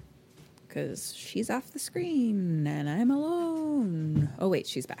 Because she's off the screen and I'm alone. Oh, wait,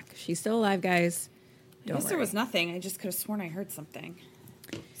 she's back. She's still alive, guys. I guess there was nothing. I just could have sworn I heard something.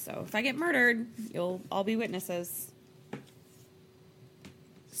 So if I get murdered, you'll all be witnesses.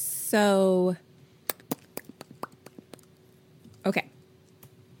 So, okay.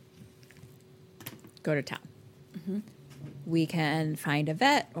 Go to town. we can find a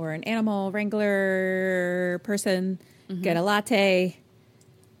vet or an animal wrangler person, get a latte,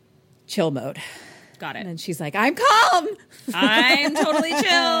 chill mode. Got it. And she's like, I'm calm. I'm totally chill.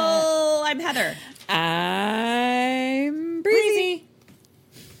 I'm Heather. I'm breezy.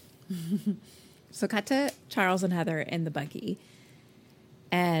 So cut to Charles and Heather in the buggy.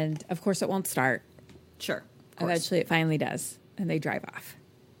 And of course it won't start. Sure. Eventually it finally does. And they drive off.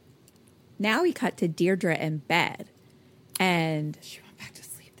 Now we cut to Deirdre in bed. And She went back to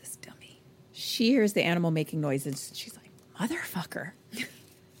sleep, this dummy. she hears the animal making noises. She's like, motherfucker.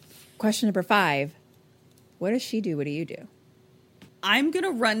 Question number 5. What does she do? What do you do? I'm going to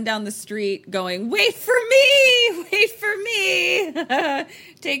run down the street going, wait for me! Wait for me!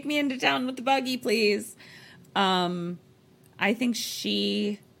 Take me into town with the buggy, please. I think has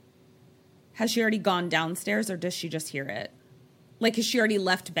she already gone downstairs or does she just hear it? Like, has she already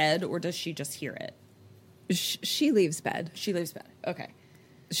left bed or does she just hear it? She leaves bed. She leaves bed. Okay.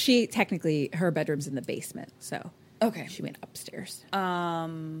 She technically, her bedroom's in the basement. So Okay. she went upstairs.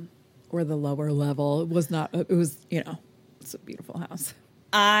 Or the lower level. It was not, it was, it's a beautiful house.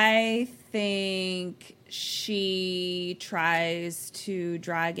 I think she tries to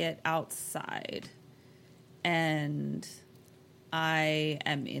drag it outside, and I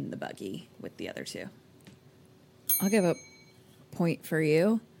am in the buggy with the other two. I'll give a point for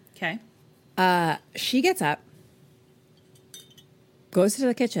you. Okay. She gets up, goes to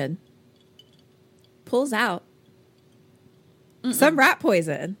the kitchen, pulls out some rat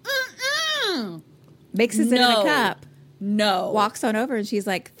poison, mixes it in a cup, walks on over, and she's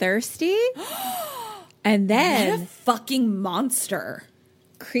like, thirsty? And then What a fucking monster.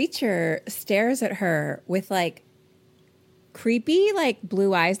 Creature stares at her with like creepy, like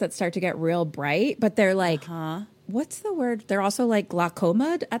blue eyes that start to get real bright, but they're like, what's the word? They're also like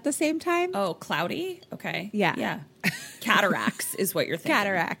glaucoma at the same time. Oh, cloudy? Okay. Yeah. Yeah. Cataracts is what you're thinking.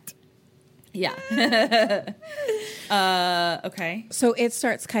 Cataract. Yeah. Okay. So it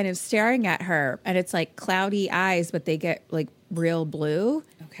starts kind of staring at her, and it's like cloudy eyes, but they get like real blue.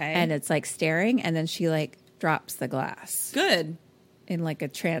 Okay. And it's like staring, and then she like drops the glass Good. in like a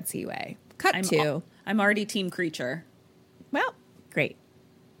trancy way. Cut to. I'm already team creature. Well, great.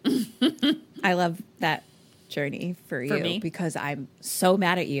 I love that journey for you me? because I'm so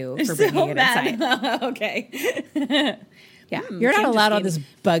mad at you for bringing it inside. Okay. Yeah, you're not Kim allowed just on this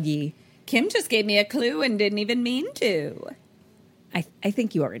buggy. Kim just gave me a clue and didn't even mean to. I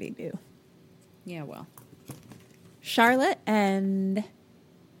think you already knew. Yeah, well. Charlotte and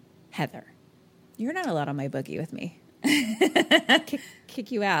Heather, you're not allowed on my buggy with me.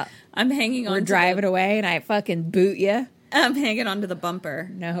 Kick you out. I'm hanging on. We're driving away, and I fucking boot you. I'm hanging onto the bumper.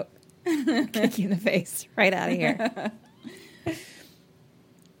 No, kick you in the face. Right out of here.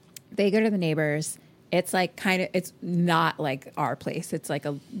 They go to the neighbors. It's like kind of, it's not like our place. It's like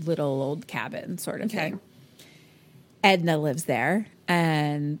a little old cabin sort of thing. Edna lives there,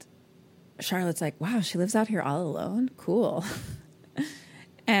 and Charlotte's like, wow, she lives out here all alone? Cool.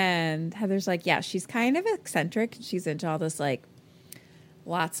 And Heather's like, yeah, she's kind of eccentric. She's into all this, like,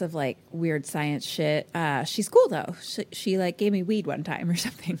 lots of, like, weird science shit. She's cool, though. She, like, gave me weed one time or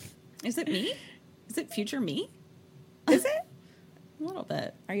something. Is it me? Is it future me? Is it? A little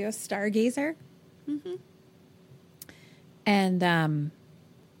bit. Are you a stargazer? Mm-hmm. And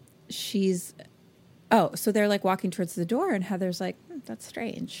she's... Oh, so they're, like, walking towards the door, and Heather's like, that's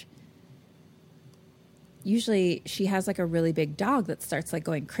strange. Usually she has, like, a really big dog that starts, like,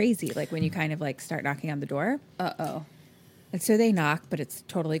 going crazy, like, when you kind of, like, start knocking on the door. Uh-oh. And so they knock, but it's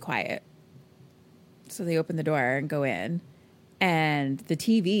totally quiet. So they open the door and go in. And the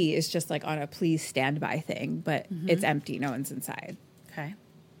TV is just, like, on a please stand by thing, but it's empty. No one's inside. Okay.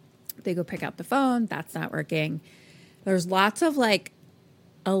 They go pick out the phone. That's not working. There's lots of, like,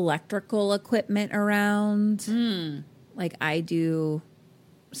 electrical equipment around. Like, I do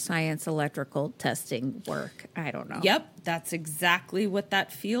science electrical testing work. I don't know. Yep. That's exactly what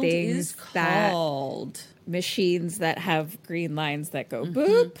that field Things is that- called. Machines that have green lines that go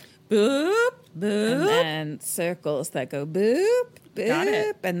boop, Boop. and Boop. then circles that go boop, boop. Got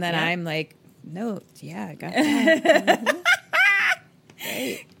it. And then Yeah. I'm like, no, yeah, I got that. Mhm.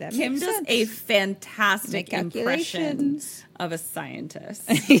 Great. That Kim makes does sense. a fantastic Make impression calculations. of a scientist.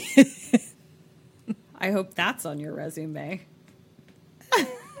 I hope that's on your resume.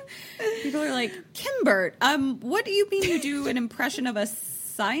 People are like, Kimbert, what do you mean you do an impression of a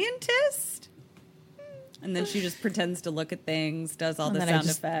scientist? And then she just pretends to look at things, does all And the then I sound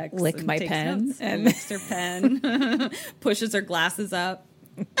just effects, lick and my takes pen notes, and- licks her pen, pushes her glasses up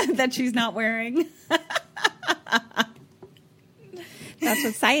that she's not wearing. That's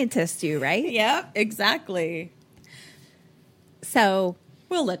what scientists do, right? Yep, exactly. So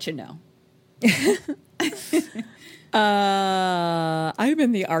we'll let you know. I'm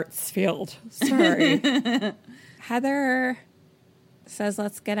in the arts field. Sorry. Heather says,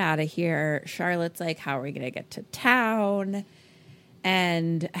 let's get out of here. Charlotte's like, how are we going to get to town?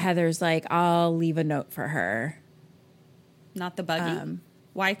 And Heather's like, I'll leave a note for her. Not the buggy.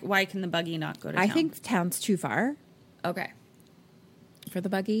 Why can the buggy not go to town? I think town's too far Okay. for the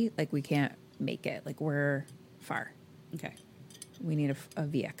buggy. Like, we can't make it. Like, we're far. Okay. We need a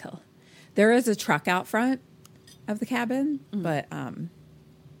vehicle. There is a truck out front of the cabin, but,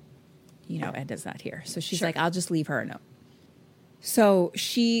 Edna's not here. So she's like, I'll just leave her a note. So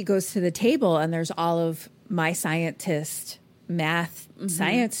she goes to the table, and there's all of my scientist math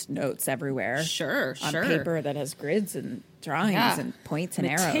science notes everywhere. Sure. On paper that has grids and drawings and points and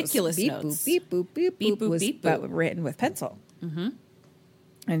Meticulous arrows. notes. Beep, boop, beep, boop, beep, boop, was beep, boop. written with pencil. Mm-hmm.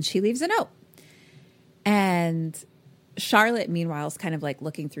 And she leaves a note. And Charlotte, meanwhile, is kind of like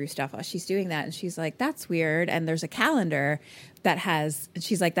looking through stuff while she's doing that. And she's like, that's weird. And there's a calendar that has, and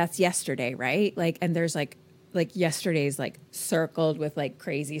she's like, that's yesterday, right? Like, and there's like yesterday's like circled with like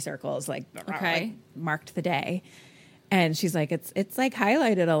crazy circles, like marked the day. And she's like, it's like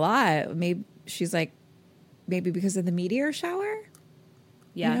highlighted a lot. Maybe she's like, maybe because of the meteor shower.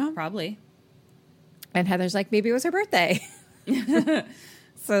 Yeah, probably. And Heather's like, maybe it was her birthday.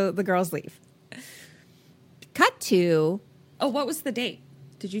 So the girls leave. Cut to. Oh, what was the date?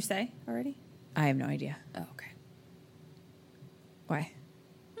 Did you say already? I have no idea. Oh, okay. Why?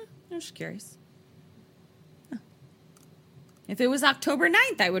 I'm just curious. Huh. If it was October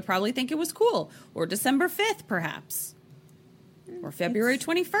 9th, I would probably think it was cool. Or December 5th, perhaps. Or February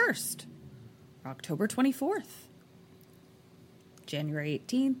 21st. Or October 24th. January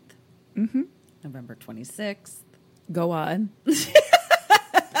 18th. Mm-hmm. November 26th. Go on.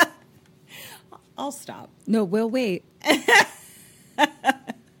 I'll stop. No, we'll wait.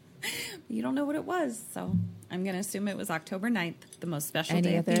 You don't know what it was, so I'm going to assume it was October 9th, the most special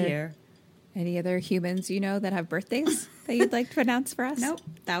day of the year. Any other humans you know that have birthdays that you'd like to announce for us? Nope,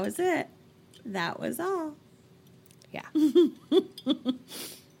 that was it. That was all. Yeah.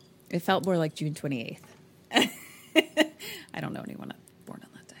 It felt more like June 28th. I don't know anyone born on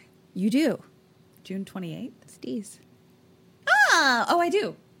that day. You do. June 28th? Steez. Oh, I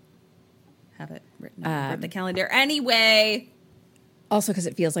do. Have it written on the calendar. Anyway. Also because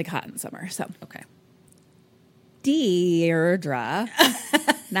it feels like hot in summer, so. Okay. Deirdre,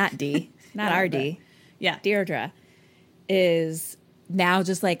 not D, not RD. Yeah. Deirdre is now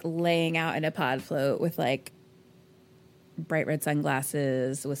just like laying out in a pod float with like bright red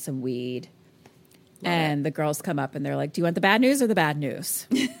sunglasses with some weed. And the girls come up and they're like, do you want the bad news or the bad news?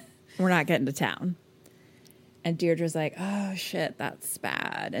 We're not getting to town. And Deirdre's like, oh shit, that's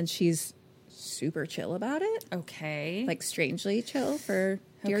bad. And she's super chill about it. Okay. Like strangely chill for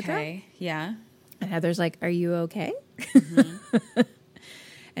Deirdre. Okay. Yeah. And Heather's like, are you okay? Mm-hmm.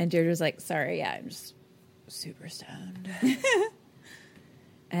 And Deirdre's like, sorry, yeah, I'm just super stoned.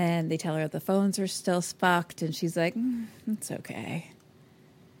 And they tell her the phones are still fucked. And she's like, it's okay.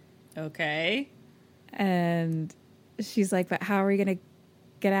 Okay. And she's like, but how are we going to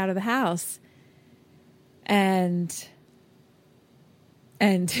get out of the house? And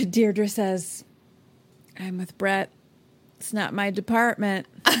Deirdre says, I'm with Brett. It's not my department.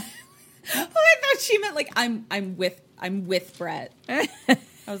 Oh, I thought she meant like I'm with Brett. I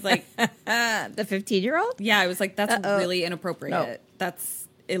was like, the 15-year-old? Yeah, I was like, that's really inappropriate. No. That's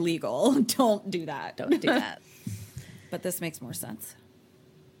illegal. Don't do that. Don't do that. But this makes more sense.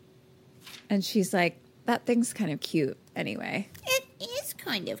 And she's like, that thing's kind of cute anyway. It is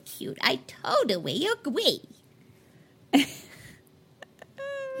kind of cute. I totally agree.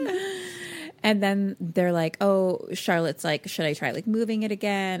 And then they're like, oh, Charlotte's like, should I try like moving it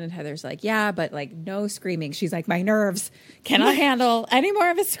again? And Heather's like, yeah, but like no screaming. She's like, my nerves cannot handle any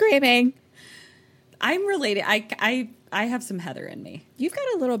more of his screaming. I'm related. I have some Heather in me. You've got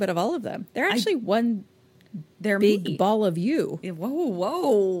a little bit of all of them. They're actually one big me. Ball of you.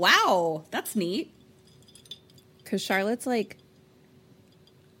 Whoa, wow. That's neat. Because Charlotte's like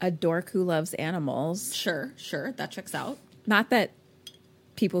a dork who loves animals. Sure. That checks out. Not that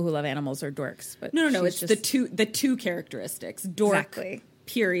people who love animals are dorks, but no. It's just the two characteristics. Dork. Exactly.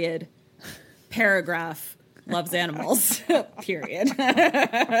 Period. Paragraph. Loves animals. Period.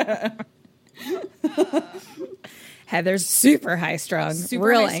 Heather's super high strung.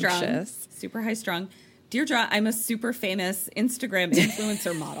 Real anxious. Super high strung. Deirdre, I'm a super famous Instagram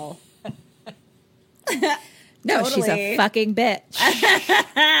influencer model. No, totally. She's a fucking bitch.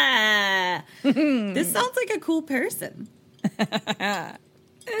 This sounds like a cool person.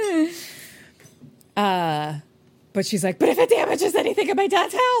 But she's like, but if it damages anything in my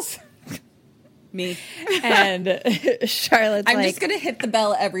dad's house. Me. And Charlotte's I'm like, just going to hit the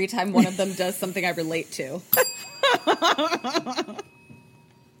bell every time one of them does something I relate to.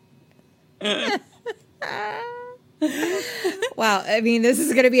 wow. I mean, this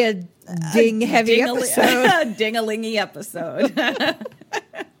is going to be a ding-heavy episode. Ding-a-lingy episode.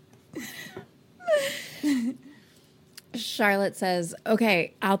 Charlotte says,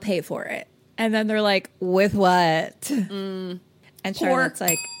 okay, I'll pay for it. And then they're like, with what? And Charlotte's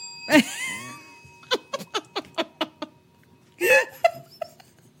like...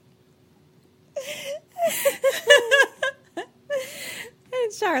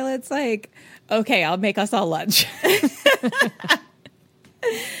 And Charlotte's like, okay, I'll make us all lunch.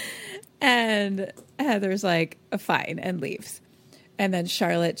 And Heather's like, fine, and leaves. And then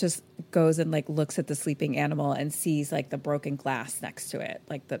Charlotte just goes and like looks at the sleeping animal and sees like the broken glass next to it,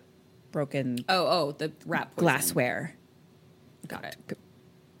 like the broken the rat poison. glassware. Got it.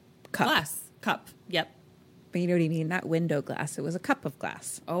 Cup. Glass. Cup. Yep. But you know what I mean? Not window glass. It was a cup of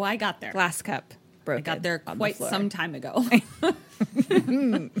glass. Oh, I got there. Glass cup. Broken. I got there on quite the some time ago.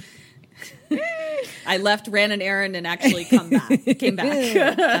 I left, ran an errand, and actually came back. On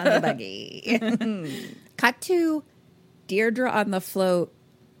the buggy. Cut to Deirdre on the float.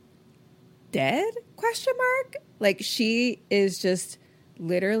 Dead? Question mark? Like she is just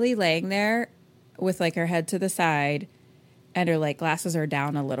literally laying there with like her head to the side and her like glasses are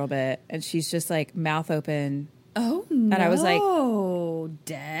down a little bit and she's just like mouth open. Oh no. And I was like,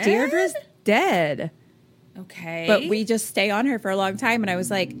 dead? Deirdre's dead. Okay. But we just stay on her for a long time and I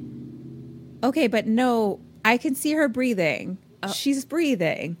was like, okay, but no, I can see her breathing. She's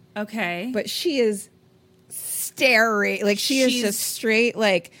breathing. Okay. But she is staring. Like she's just straight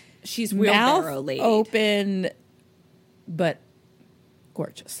like she's mouth wheelbarrow lady. Open but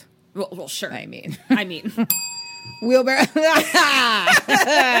gorgeous. Well, sure. I mean wheelbarrow.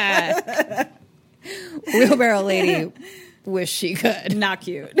 Wheelbarrow lady wish she could. Not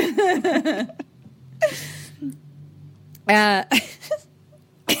cute.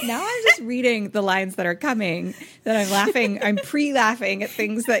 Now I'm just reading the lines that are coming that I'm laughing. I'm pre-laughing at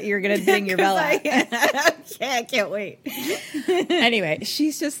things that you're going to ding your bell at. I can't wait. Anyway,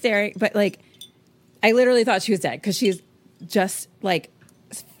 she's just staring. But like, I literally thought she was dead because she's just like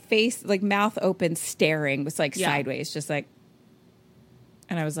face, like mouth open, staring. Was like sideways, just like.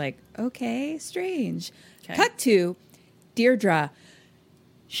 And I was like, okay, strange. Okay. Cut to Deirdre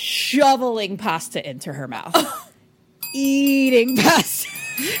shoveling pasta into her mouth. Eating pasta.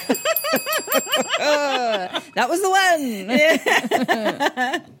 That was the one.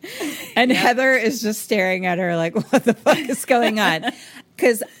 And Heather is just staring at her like, what the fuck is going on?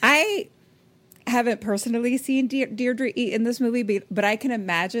 Because I haven't personally seen Deirdre eat in this movie, but I can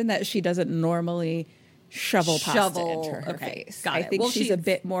imagine that she doesn't normally shovel pasta into her face. I think she's a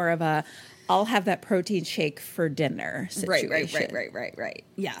bit more of a, I'll have that protein shake for dinner situation. Right.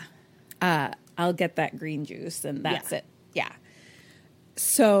 Yeah. I'll get that green juice and that's it. Yeah.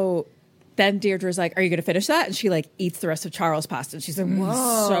 So then Deirdre's like, are you going to finish that? And she like eats the rest of Charles' pasta. And she's like,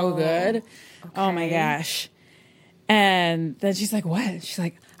 whoa, so good. Okay. Oh my gosh. And then she's like, what? She's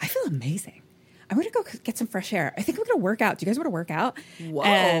like, I feel amazing. I'm going to go get some fresh air. I think we're going to work out. Do you guys want to work out? Whoa.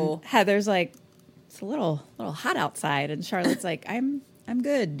 And Heather's like, it's a little hot outside. And Charlotte's like, I'm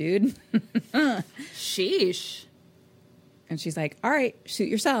good, dude. Sheesh. And she's like, all right, shoot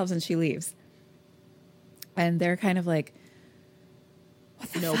yourselves. And she leaves. And they're kind of like, what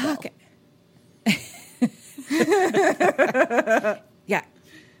the fuck? Yeah.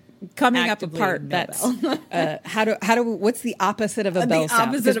 Coming Actively up a part that's what's the opposite of a bell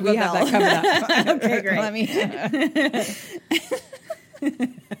sound? The opposite of a bell. Have that coming up. Okay, great. Let me.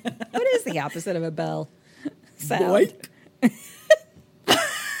 What is the opposite of a bell sound? It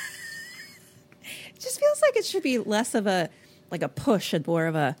just feels like it should be less of a like a push and more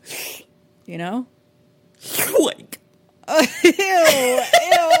of a, you know? Like. Ew,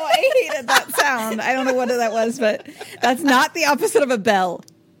 I hated that sound. I don't know what that was, but that's not the opposite of a bell.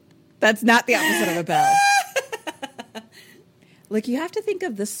 That's not the opposite of a bell. Like, you have to think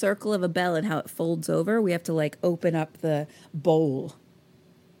of the circle of a bell and how it folds over. We have to, like, open up the bowl.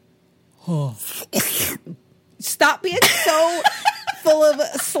 Stop being so full of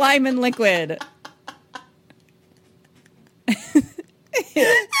slime and liquid.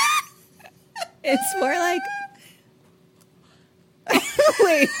 It's more like...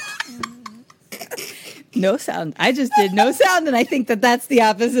 Wait. No sound. I just did no sound, and I think that that's the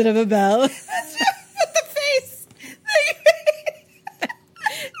opposite of a bell. With the face. Because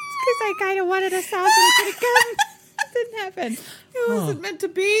I kind of wanted a sound, but it didn't come. It didn't happen. It wasn't meant to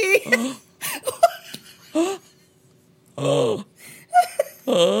be.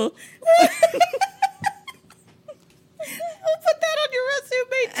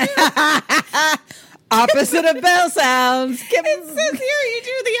 opposite of bell sounds. It says here you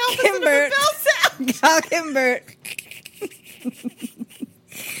do the opposite Kimbert. of a bell sound. Call Kimbert.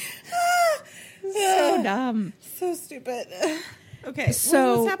 So dumb. So stupid. Okay,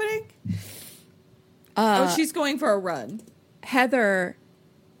 So- what's happening? She's going for a run. Heather,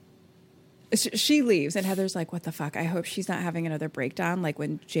 she leaves, and Heather's like, what the fuck? I hope she's not having another breakdown like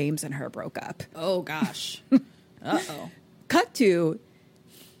when James and her broke up. Oh, gosh. Uh-oh. Cut to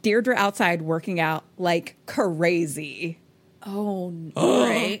Deirdre outside working out like crazy. Oh,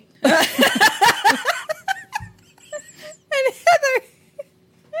 right. And Heather...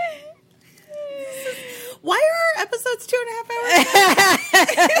 Why are our episodes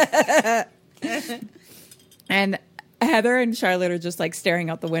 2.5 hours? And Heather and Charlotte are just like staring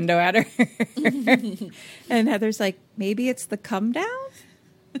out the window at her. And Heather's like, maybe it's the come down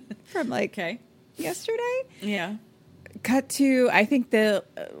from like yesterday. Yeah. Cut to, I think the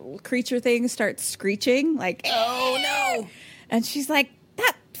creature thing starts screeching like, Oh, no. and she's like,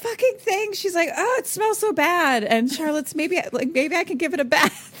 that fucking thing. She's like, oh, it smells so bad. And Charlotte's maybe I can give it a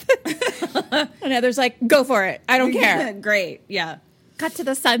bath. And Heather's like, go for it. I don't care. Great. Yeah. Cut to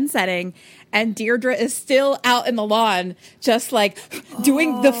the sun setting, and Deirdre is still out in the lawn, just like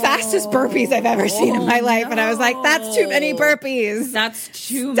doing the fastest burpees I've ever seen in my life. And I was like, that's too many burpees. That's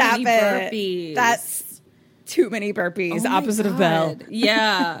too Stop many it. burpees. That's too many burpees. Oh my Opposite of Belle. God.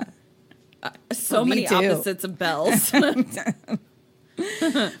 Yeah. So For me many too. opposites of bells.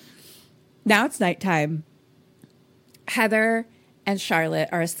 Now it's nighttime. Heather and Charlotte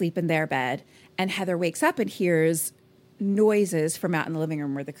are asleep in their bed, and Heather wakes up and hears noises from out in the living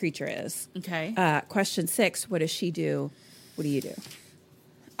room where the creature is. Okay. Question 6, what does she do? What do you do?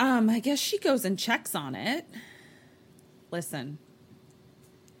 I guess she goes and checks on it. Listen,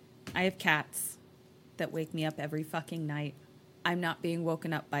 I have cats that wake me up every fucking night. I'm not being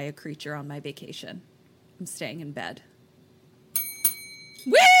woken up by a creature on my vacation. I'm staying in bed.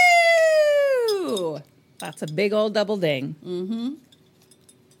 Woo! That's a big old double ding. Mm-hmm.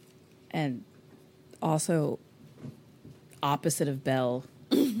 And also opposite of Belle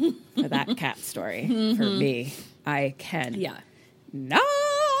for that cat story. For me, I can not.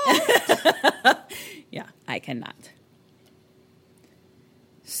 Yeah. I cannot.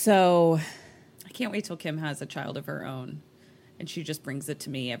 So I can't wait till Kim has a child of her own and she just brings it to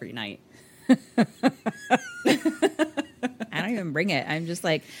me every night. I don't even bring it. I'm just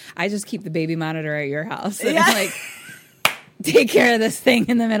like, I just keep the baby monitor at your house. And I'm like, take care of this thing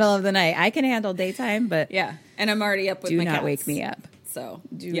in the middle of the night. I can handle daytime, but Yeah. And I'm already up with do my not cats. wake me up. So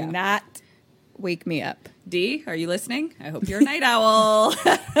Do not wake me up. D, are you listening? I hope you're a night owl.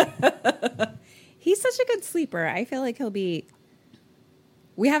 He's such a good sleeper. I feel like he'll be.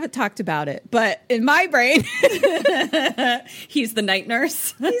 We haven't talked about it, but in my brain, He's the night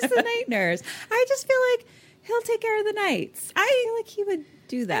nurse. he's the night nurse. I just feel like he'll take care of the nights. I feel like he would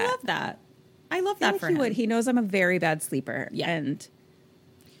do that. I love that. I love I feel that like for he him. would. He knows I'm a very bad sleeper. Yeah. And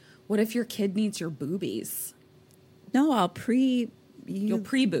What if your kid needs your boobies? no, I'll You'll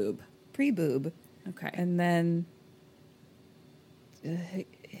pre-boob. pre-boob. Okay. And then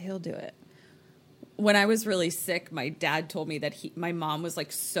he'll do it. When I was really sick, my dad told me that my mom was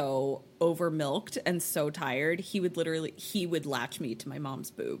like so over milked and so tired. He would latch me to my mom's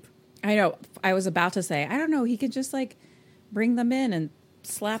boob. I know. I was about to say, I don't know. He could just like bring them in and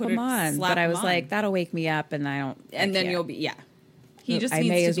slap them on. But I was like, that'll wake me up, and I And then can't. you'll be He just I needs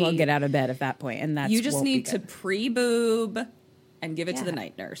may to as well be- get out of bed at that point, and that's You just won't be need to good. pre-boob and give it to the Yeah.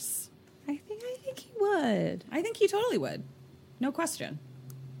 night nurse. I think he would. I think he totally would. No question.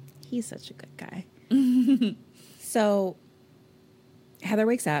 He's such a good guy. So Heather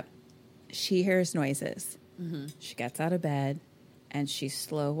wakes up. She hears noises. She gets out of bed, and she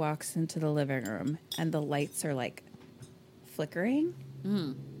slow walks into the living room, and the lights are like flickering.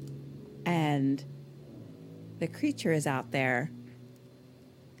 And the creature is out there,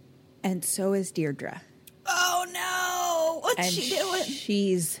 and so is Deirdre. Oh no! What's And she doing?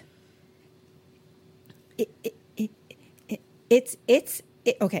 she's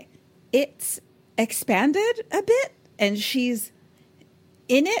okay. It's expanded a bit, and she's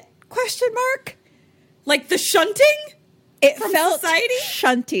in it? Question mark. Like the shunting? It From felt society?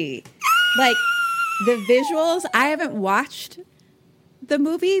 shunty. Like the visuals. I haven't watched the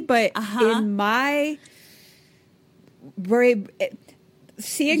movie, but in my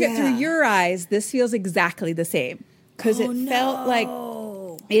seeing it through your eyes, this feels exactly the same. Because it felt like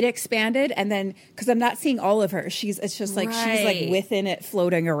it expanded, and then because I'm not seeing all of her, it's just like she's like within it,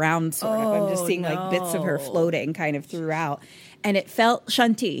 floating around. Sort of, I'm just seeing like bits of her floating kind of throughout, and it felt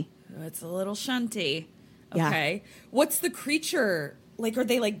shunty. It's a little shunty. Yeah. Okay. What's the creature Like, are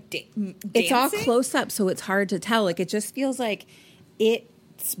they like dancing? It's all close up, so it's hard to tell. Like, it just feels like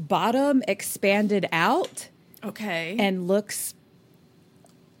its bottom expanded out. Okay. And looks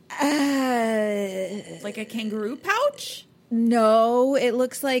like a kangaroo pouch? No, it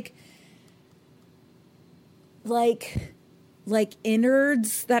looks like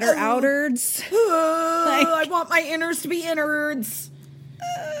innards that are outards. I want my innards to be innards.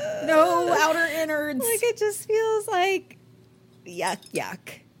 No outer innards. Like, it just feels like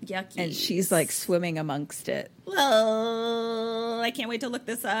yuck. Yucky. And she's like swimming amongst it. Oh, I can't wait to look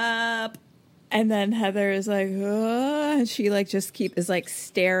this up. And then Heather is like, and she like just is like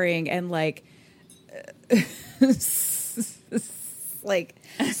staring and like like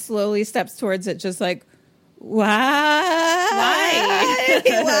slowly steps towards it, just like, why?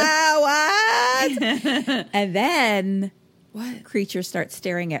 What? And then what? Creature starts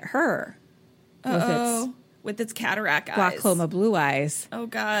staring at her with its cataract eyes, glaucoma blue eyes. Oh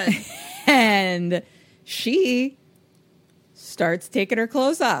God! And she starts taking her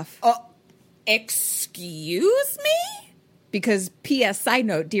clothes off. Oh, excuse me? Because P.S. side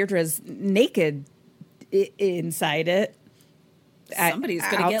note, Deirdre's naked inside it. Somebody's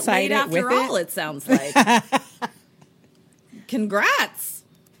going to get laid after all, it sounds like. Congrats.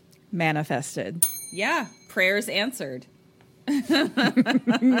 Manifested. Yeah, prayers answered.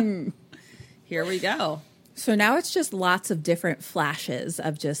 Here we go. So now it's just lots of different flashes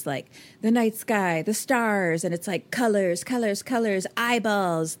of just like the night sky, the stars, and it's like colors,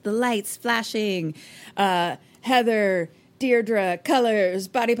 eyeballs, the lights flashing, Heather, Deirdre, colors,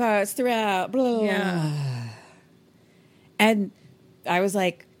 body parts throughout, blah. Yeah. And I was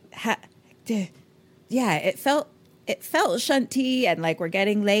like, yeah, it felt shunty and like we're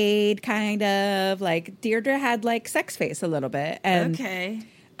getting laid, kind of. Like Deirdre had like sex face a little bit. And okay.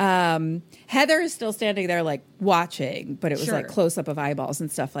 Heather is still standing there like watching, but it was Sure. like close up of eyeballs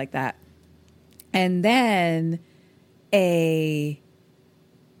and stuff like that. And then I'm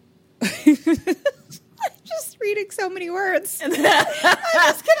just reading so many words. I'm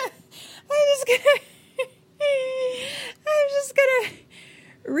just gonna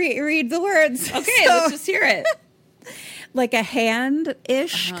read the words. Okay, let's just hear it. Like a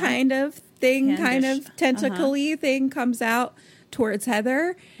hand-ish kind of thing, Hand-ish. kind of tentacle-y thing comes out towards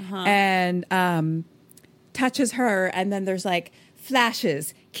Heather and touches her, and then there's like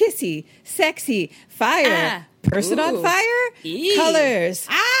flashes, kissy, sexy, fire, person on fire, colors,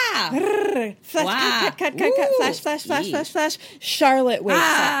 flash, Wow. cut, flash. Charlotte wakes up.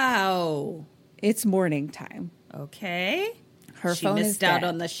 Wow. It's morning time. Okay. Her She phone missed is out dead.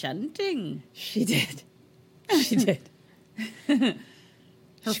 on the shunting. She did. She did. Her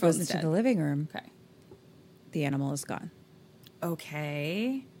She goes phone's into dead. the living room. Okay. The animal is gone.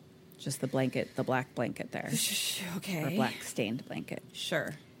 Okay. Just the blanket, the black blanket there. Okay. Or black stained blanket.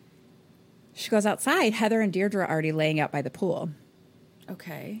 Sure. She goes outside. Heather and Deirdre are already laying out by the pool.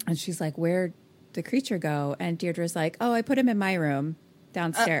 Okay. And she's like, where'd the creature go? And Deirdre's like, oh, I put him in my room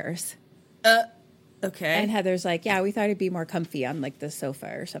downstairs. Okay. And Heather's like, yeah, we thought he'd be more comfy on like the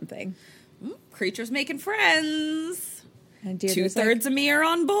sofa or something. Creature's making friends. And Deirdre's 2/3 of me are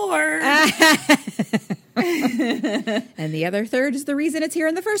on board. and the other third is the reason it's here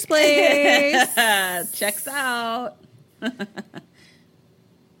in the first place. Checks out.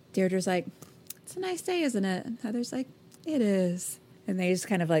 Deirdre's like, it's a nice day, isn't it? And Heather's like, it is. And they just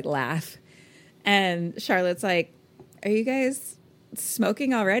kind of like laugh. And Charlotte's like, are you guys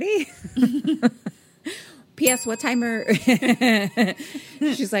smoking already? P.S. What time are...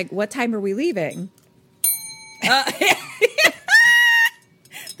 She's like, what time are we leaving?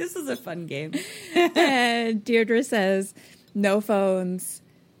 This is a fun game. And Deirdre says, no phones,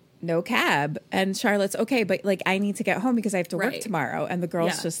 no cab. And Charlotte's, okay, but like I need to get home because I have to work Right. tomorrow. And the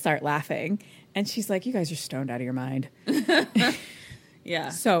girls Yeah. just start laughing. And she's like, you guys are stoned out of your mind. Yeah.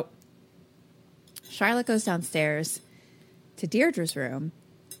 So Charlotte goes downstairs to Deirdre's room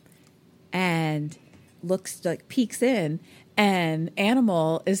and looks like peeks in, and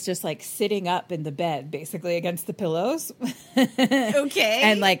Animal is just like sitting up in the bed basically against the pillows. Okay.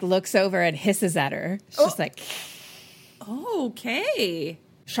 And like looks over and hisses at her. She's just like, Okay.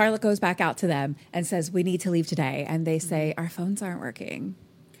 Charlotte goes back out to them and says, we need to leave today. And they say, our phones aren't working.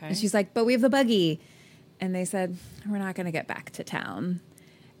 Okay. And she's like, but we have the buggy. And they said, we're not going to get back to town.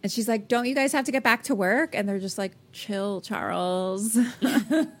 And she's like, don't you guys have to get back to work? And they're just like, chill, Charles.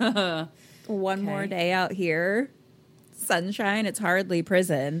 One more day out here. Sunshine. It's hardly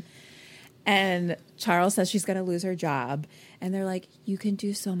prison. And Charles says she's going to lose her job. And they're like, you can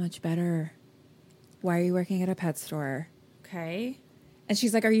do so much better. Why are you working at a pet store? Okay. And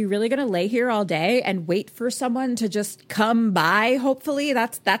she's like, are you really going to lay here all day and wait for someone to just come by? Hopefully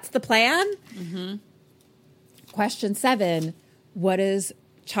that's the plan. Mm-hmm. Question 7. What does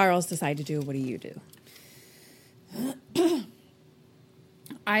Charles decide to do? What do you do?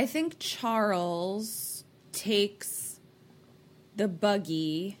 I think Charles takes the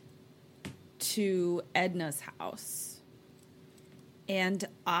buggy to Edna's house. And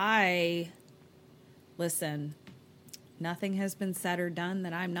listen, nothing has been said or done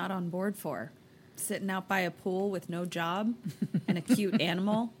that I'm not on board for. Sitting out by a pool with no job and a cute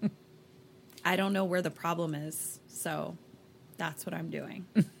animal. I don't know where the problem is. So that's what I'm doing.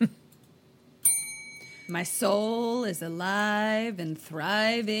 My soul is alive and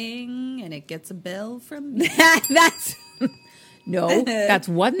thriving, and it gets a bell from me. That's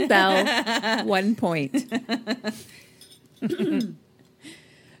one bell, 1 point.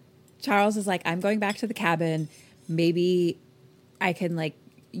 Charles is like, I'm going back to the cabin. Maybe I can like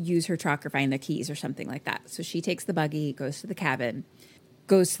use her truck or find the keys or something like that. So she takes the buggy, goes to the cabin,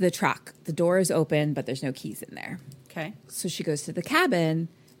 goes to the truck. The door is open, but there's no keys in there. Okay. So she goes to the cabin,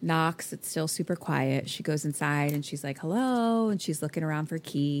 knocks. It's still super quiet. She goes inside and she's like, hello. And she's looking around for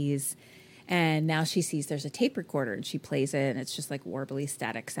keys. And now she sees there's a tape recorder and she plays it and it's just like warbly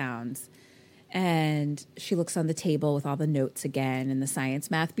static sounds. And she looks on the table with all the notes again and the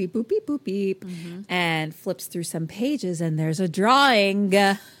science, math, beep, boop, beep, boop, beep, and flips through some pages and there's a drawing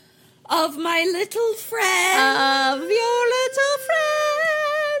of my little friend. Of your little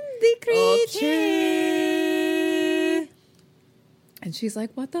friend, the creature. Okay. And she's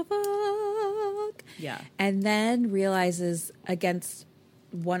like, what the fuck? Yeah. And then realizes against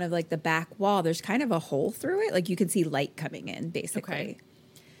one of like the back wall, there's kind of a hole through it. Like you can see light coming in, basically. Okay.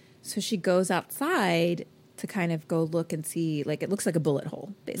 So she goes outside to kind of go look and see, like it looks like a bullet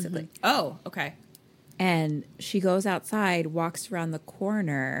hole, basically. Mm-hmm. Oh, okay. And she goes outside, walks around the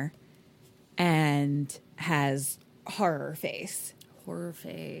corner, and has horror face. Horror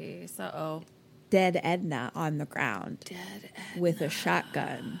face. Uh-oh. Dead Edna on the ground. Dead Edna. With a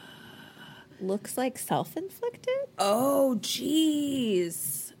shotgun. Looks like self-inflicted? Oh,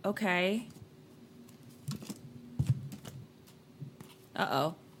 jeez. Okay.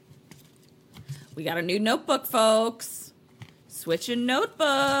 Uh-oh. We got a new notebook, folks. Switching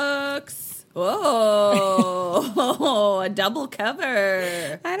notebooks. Oh, a double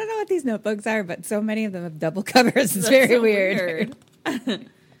cover. I don't know what these notebooks are, but so many of them have double covers. It's very so weird.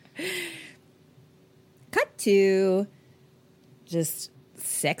 Cut to just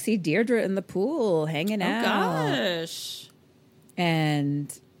sexy Deirdre in the pool hanging out. Oh, gosh.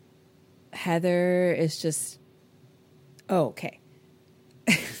 And Heather is just... Oh, okay.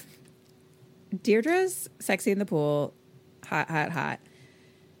 Deirdre's sexy in the pool. Hot, hot, hot.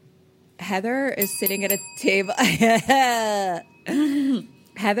 Heather is sitting at a table.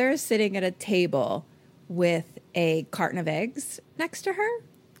 Heather is sitting at a table with a carton of eggs next to her.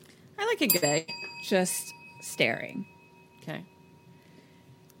 I like a good egg. Just staring. Okay.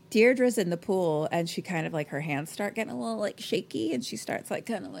 Deirdre's in the pool and she kind of like her hands start getting a little like shaky and she starts like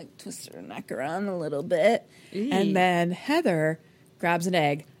kind of like twist her neck around a little bit. And then Heather grabs an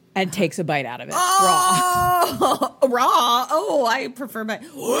egg and takes a bite out of it. Oh, raw. Oh, I prefer my...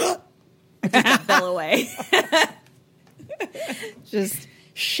 I just got fell away. Just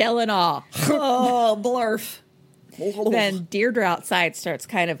shell and all. Oh, blurf. Then Deirdre outside starts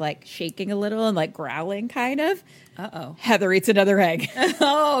kind of like shaking a little and like growling kind of. Uh-oh. Heather eats another egg.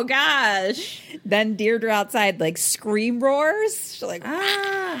 Oh, gosh. Then Deirdre outside like scream roars. She's like,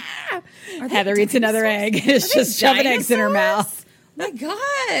 ah. Heather eats another egg. It's just shoving eggs in her mouth. My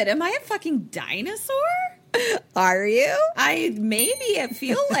God, am I a fucking dinosaur? Are you? I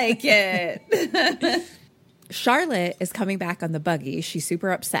feel like it. Charlotte is coming back on the buggy. She's super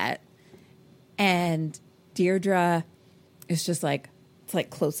upset. And Deirdre is just like, it's like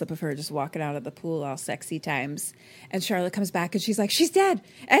close up of her just walking out of the pool all sexy times. And Charlotte comes back and she's like, she's dead.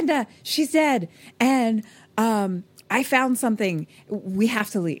 And she's dead. And I found something. We have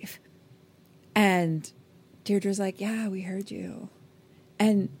to leave. And Deirdre's like, yeah, we heard you.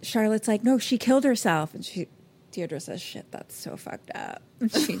 And Charlotte's like, no, she killed herself. And Deirdre says, shit, that's so fucked up.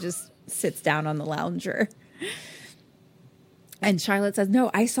 And she just sits down on the lounger. And Charlotte says, no,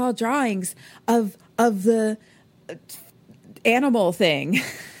 I saw drawings of the animal thing.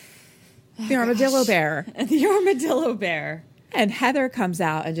 The armadillo bear. The armadillo bear. And Heather comes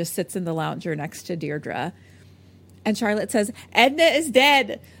out and just sits in the lounger next to Deirdre. And Charlotte says, Edna is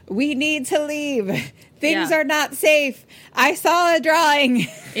dead. We need to leave. Things are not safe. I saw a drawing.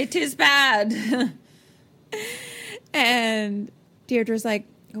 It is bad. And Deirdre's like,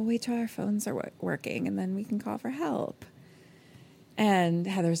 oh, wait till our phones are working and then we can call for help. And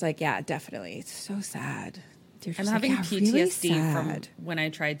Heather's like, yeah, definitely. It's so sad. I'm having PTSD from when I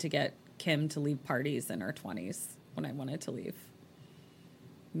tried to get Kim to leave parties in her 20s when I wanted to leave.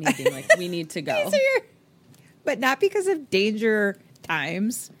 Me being like, we need to go. But not because of danger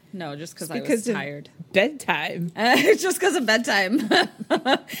times. No, just because I was tired. Bedtime. Just because of bedtime.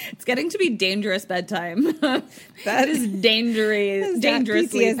 It's getting to be dangerous bedtime. That is dangerously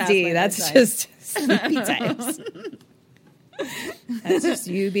PTSD. That's bedtime. just sleepy times. That's just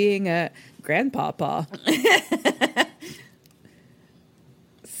you being a grandpapa.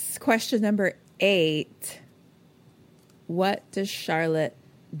 Question number 8. What does Charlotte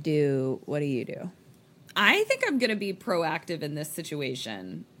do? What do you do? I think I'm going to be proactive in this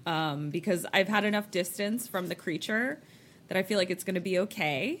situation because I've had enough distance from the creature that I feel like it's going to be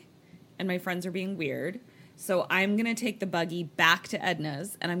okay. And my friends are being weird. So I'm going to take the buggy back to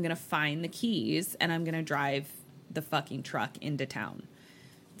Edna's and I'm going to find the keys and I'm going to drive the fucking truck into town.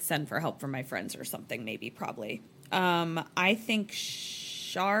 Send for help from my friends or something, maybe, probably. I think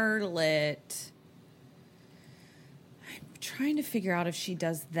Charlotte... I'm trying to figure out if she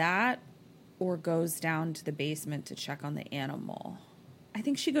does that or goes down to the basement to check on the animal. I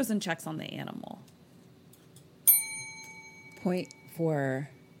think she goes and checks on the animal. Point for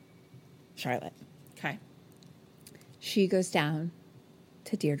Charlotte. Okay. She goes down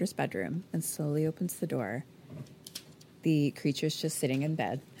to Deirdre's bedroom and slowly opens the door. The creature's just sitting in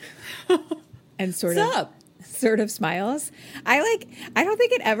bed and sort of smiles. I don't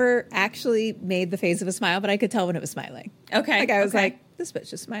think it ever actually made the face of a smile, but I could tell when it was smiling. Okay. Like I was like, this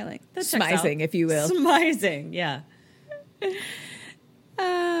bitch is smiling. Smizing, if you will. Smizing, yeah.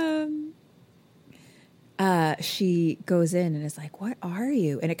 She goes in and is like, what are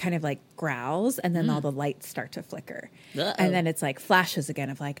you? And it kind of like growls and then all the lights start to flicker. Uh-oh. And then it's like flashes again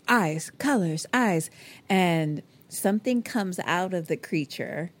of like eyes, colors, eyes. And something comes out of the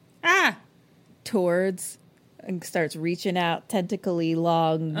creature towards and starts reaching out tentacly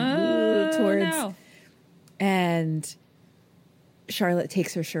long towards. No. And Charlotte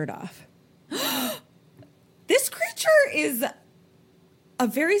takes her shirt off. This creature is a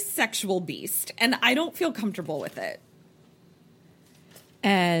very sexual beast, and I don't feel comfortable with it.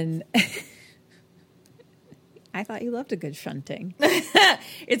 And I thought you loved a good shunting.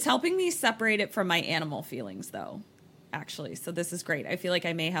 It's helping me separate it from my animal feelings, though, actually. So this is great. I feel like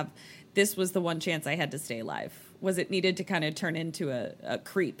I may have... This was the one chance I had to stay alive. Was it needed to kind of turn into a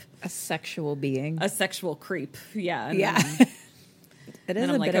creep. A sexual being. A sexual creep, yeah. And yeah. It is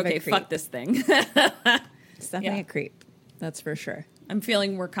and a I'm bit like, of okay, a creep. fuck this thing. It's definitely a creep. That's for sure. I'm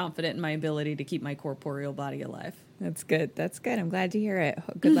feeling more confident in my ability to keep my corporeal body alive. That's good. That's good. I'm glad to hear it.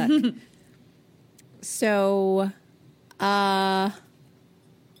 Good luck. So,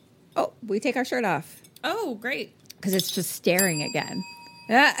 we take our shirt off. Oh, great. Because it's just staring again.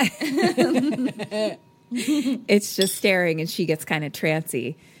 It's just staring and she gets kind of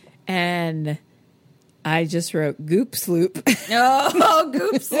trancy. And I just wrote goop sloop. Oh,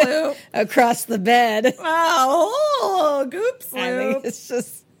 goop sloop. Across the bed. Oh, goop sloop. I think it's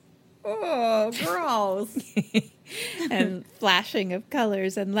just... Oh, gross. And flashing of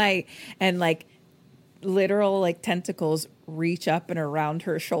colors and light. And like literal like tentacles reach up and around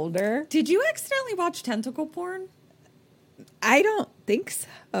her shoulder. Did you accidentally watch tentacle porn? I don't think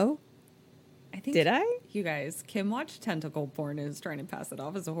so. I think Did I? You guys, Kim watched tentacle porn and is trying to pass it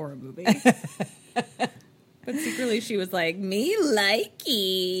off as a horror movie. But secretly she was like, me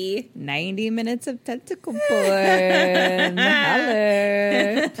likey. 90 minutes of tentacle porn.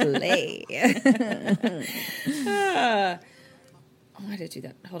 Holler. Play. Why did I do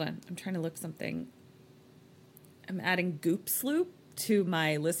that? Hold on. I'm trying to look something. I'm adding Goop Sloop to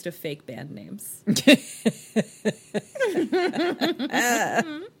my list of fake band names.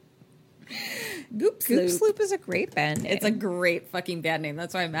 Goop Sloop. Goop Sloop is a great band name. It's a great fucking band name.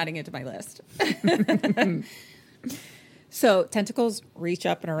 That's why I'm adding it to my list. So tentacles reach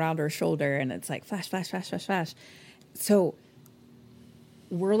up and around her shoulder and it's like flash, flash, flash, flash, flash. So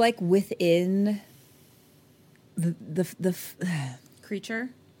we're like within the creature,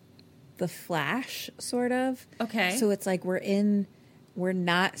 the flash sort of. Okay. So it's like we're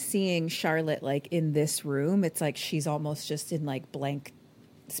not seeing Charlotte like in this room. It's like she's almost just in like blank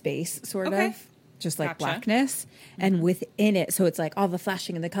space sort of. Just like blackness. And within it, so it's like all the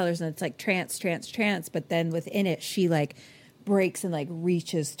flashing and the colors and it's like trance. But then within it, she like breaks and like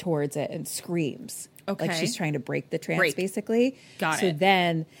reaches towards it and screams. Okay. Like she's trying to break the trance basically. Got it. So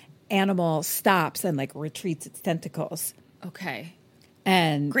then animal stops and like retreats its tentacles. Okay.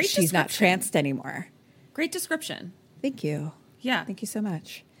 And Great she's not description. tranced anymore. Great description. Thank you. Yeah. Thank you so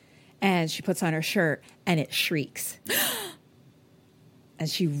much. And she puts on her shirt and it shrieks. And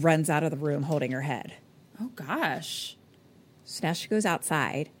she runs out of the room holding her head. Oh, gosh. So now she goes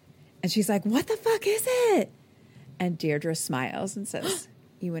outside and she's like, what the fuck is it? And Deirdre smiles and says,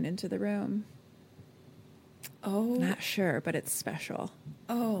 you went into the room. Oh. Not sure, but it's special.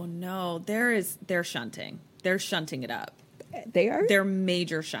 Oh, no. They're shunting. They're shunting it up. They are? They're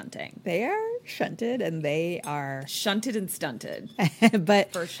major shunting. They are shunted and they are... Shunted and stunted.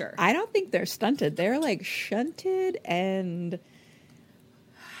 But for sure. I don't think they're stunted. They're like shunted and...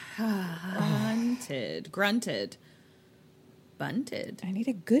 grunted, bunted. I need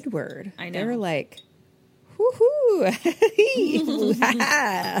a good word. I know. They're like, whoo-hoo,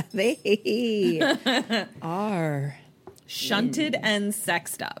 they are shunted and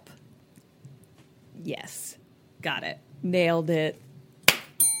sexed up. Yes. Got it. Nailed it.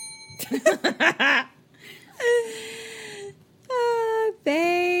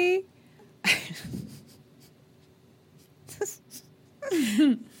 They...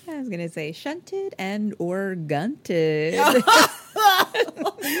 I was going to say shunted and or gunted.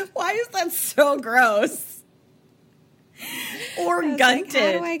 Why is that so gross? Or gunted. Like,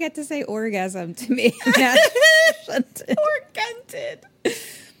 how do I get to say orgasm to me? Shunted. Or gunted.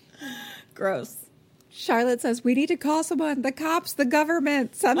 Gross. Charlotte says, we need to call someone. The cops, the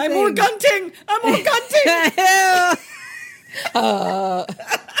government, something. I'm more gunting.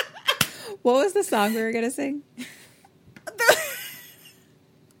 What was the song we were going to sing?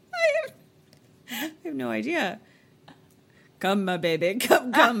 I have no idea. Come, my baby.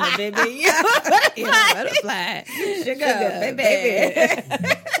 Come, my baby. You're a butterfly. Sugar, baby.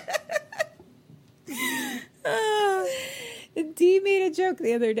 Dee made a joke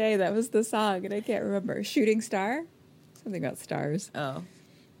the other day. That was the song, and I can't remember. Shooting Star? Something about stars. Oh.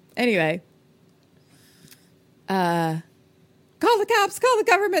 Anyway. Call the cops, call the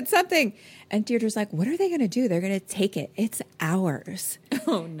government, something. And Deirdre's like, what are they going to do? They're going to take it. It's ours.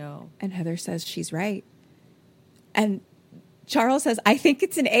 Oh, no. And Heather says she's right. And Charles says, I think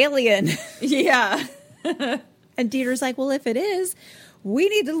it's an alien. Yeah. And Deirdre's like, well, if it is, we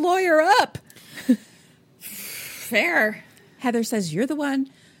need to lawyer up. Fair. Heather says, you're the one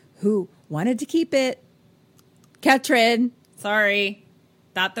who wanted to keep it. Katrin. Sorry.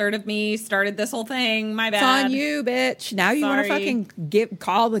 That third of me started this whole thing. My bad. It's on you, bitch. Now you want to fucking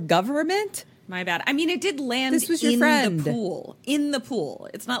call the government? My bad. I mean, it did land This was your in friend. the pool. In the pool.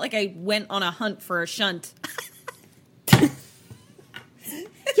 It's not like I went on a hunt for a shunt. Yeah,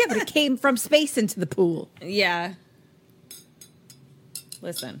 but it came from space into the pool. Yeah.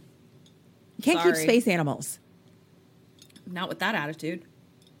 Listen. You can't keep space animals. Not with that attitude.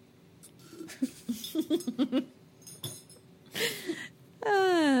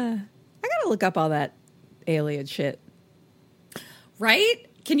 I gotta look up all that alien shit. Right?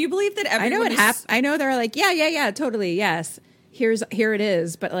 Can you believe that everyone I know it happened. I know they're like, yeah, totally, yes. Here it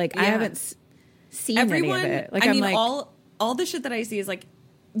is, but like I haven't seen any of it. Like I I'm mean, like, all the shit that I see is like,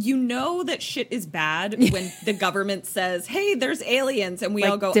 you know that shit is bad when the government says, "Hey, there's aliens," and we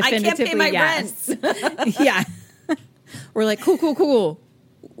all go, "I can't pay my rent." Yeah, we're like, cool.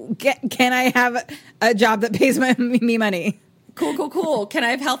 Can I have a job that pays me money? Cool. Can I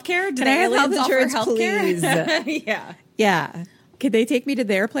have health care? Can I have health insurance, please? Yeah. Could they take me to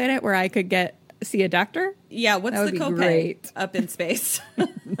their planet where I could see a doctor? Yeah, what's the copay great. up in space?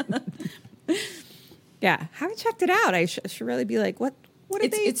 Yeah, haven't checked it out. I should really be like, what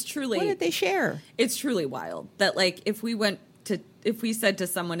did they share? It's truly wild that like if we said to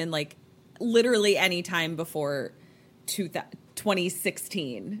someone in like literally any time before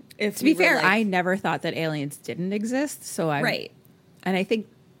 2016, to be fair, I never thought that aliens didn't exist. So right, and I think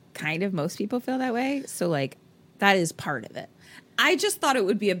kind of most people feel that way. So like that is part of it. I just thought it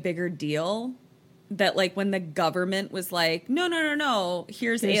would be a bigger deal that like when the government was like, no,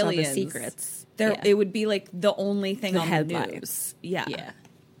 here's aliens, all the secrets. It would be like the only thing on headlines. the news. Yeah.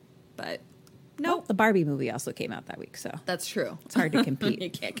 But no, well, the Barbie movie also came out that week, so that's true. It's hard to compete. You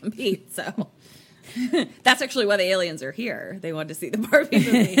can't compete, so that's actually why the aliens are here. They wanted to see the Barbie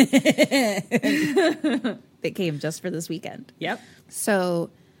movie. They came just for this weekend. Yep. So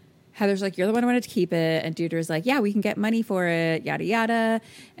Heather's like, you're the one who wanted to keep it. And Deirdre's like, yeah, we can get money for it, yada, yada.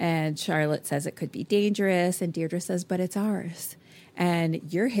 And Charlotte says it could be dangerous. And Deirdre says, but it's ours.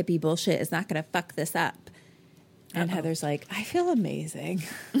 And your hippie bullshit is not going to fuck this up. And Heather's like, I feel amazing.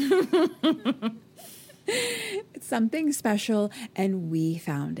 It's something special. And we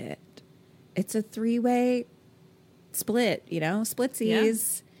found it. It's a 3-way split, splitsies. Yeah.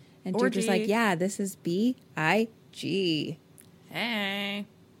 And Deirdre's like, yeah, this is B-I-G. Hey.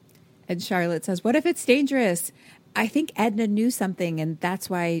 And Charlotte says, what if it's dangerous? I think Edna knew something, and that's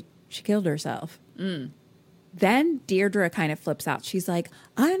why she killed herself. Then Deirdre kind of flips out. She's like,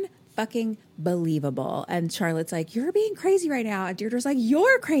 unfucking believable. And Charlotte's like, you're being crazy right now. And Deirdre's like,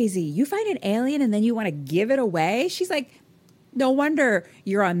 you're crazy. You find an alien and then you want to give it away? She's like, no wonder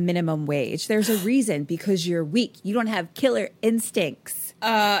you're on minimum wage. There's a reason, because you're weak. You don't have killer instincts.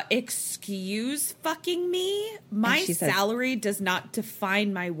 Excuse fucking me? My salary does not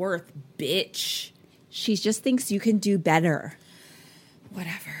define my worth, bitch. She just thinks you can do better.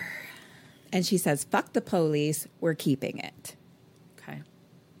 Whatever. And she says, fuck the police. We're keeping it. Okay.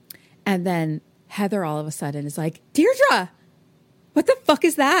 And then Heather all of a sudden is like, Deirdre, what the fuck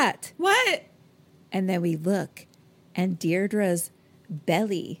is that? What? And then we look, and Deirdre's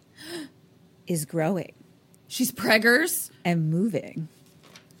belly is growing. She's preggers. And moving. Oh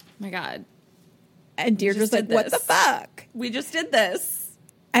my God. And Deirdre's like, what the fuck? We just did this.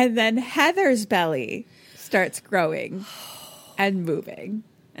 And then Heather's belly starts growing and moving.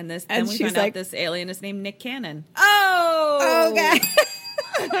 And then we find out this alien is named Nick Cannon. Oh! Okay.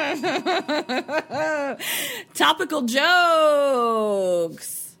 Topical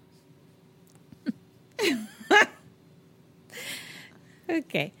jokes.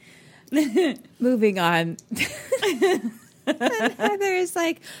 Okay. Moving on. And Heather is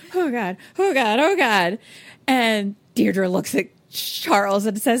like, oh God, oh God, oh God. And Deirdre looks at Charles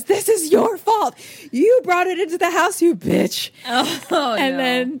and says, this is your fault. You brought it into the house, you bitch. And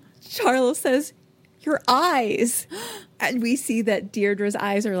then Charles says, your eyes. And we see that Deirdre's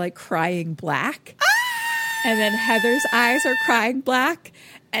eyes are like crying black. And then Heather's eyes are crying black.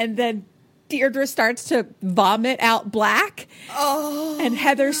 And then Deirdre starts to vomit out black. And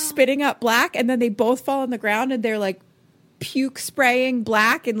Heather's spitting up black. And then they both fall on the ground and they're like puke spraying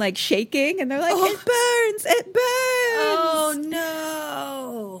black and like shaking. And they're like, it burns, it burns. Oh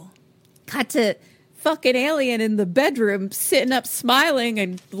no. Cut to fucking alien in the bedroom sitting up smiling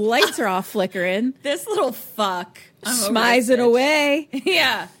and lights are off flickering. This little fuck. Smizing away.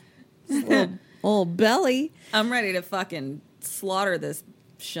 Yeah. Little belly. I'm ready to fucking slaughter this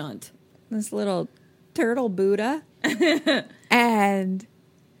shunt. This little turtle Buddha. And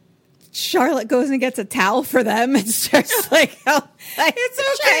Charlotte goes and gets a towel for them and starts like,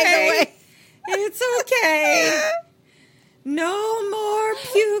 it's okay. It's okay. No more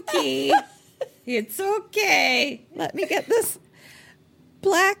pukey. It's okay. Let me get this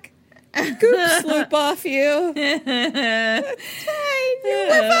black goop sloop off you. It's fine.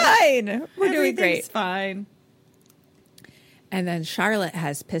 We're fine. We're doing great. Everything's fine. And then Charlotte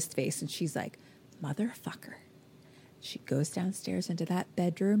has pissed face and she's like, motherfucker. She goes downstairs into that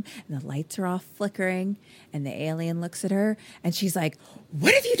bedroom and the lights are off flickering and the alien looks at her and she's like,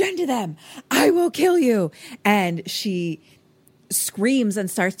 what have you done to them? I will kill you. And she screams and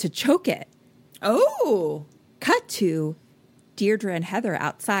starts to choke it. Oh. Cut to Deirdre and Heather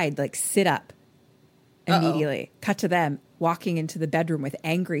outside, like sit up immediately. Cut to them walking into the bedroom with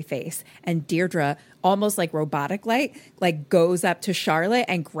angry face. And Deirdre, almost like robotic light, like goes up to Charlotte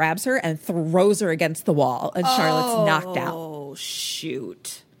and grabs her and throws her against the wall. And Charlotte's knocked out. Oh,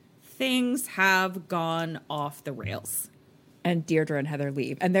 shoot. Things have gone off the rails. And Deirdre and Heather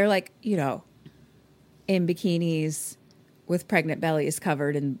leave. And they're like, you know, in bikinis with pregnant bellies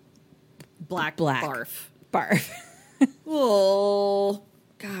covered in black barf. Oh,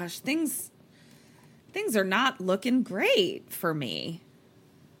 gosh, things are not looking great for me.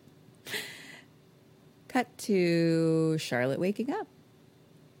 Cut to Charlotte waking up.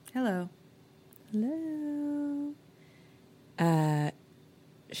 Hello.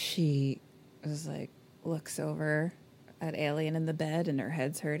 She was like, looks over at alien in the bed and her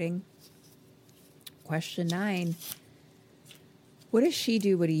head's hurting. Question 9. What does she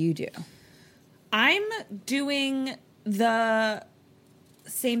do? What do you do? I'm doing the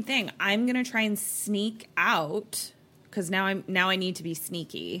same thing. I'm going to try and sneak out because now I need to be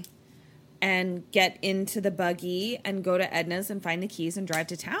sneaky and get into the buggy and go to Edna's and find the keys and drive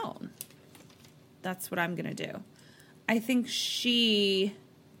to town. That's what I'm going to do. I think she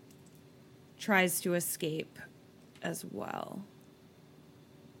tries to escape as well.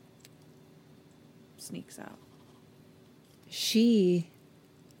 Sneaks out. She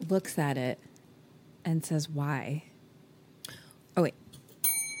looks at it and says, why? Oh, wait.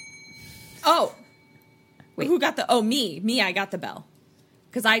 Oh. Wait. Who got the... Oh, me. Me, I got the bell.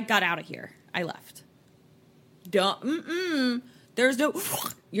 Because I got out of here. I left. There's no...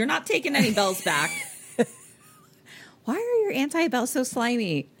 You're not taking any bells back. Why are your anti-bells so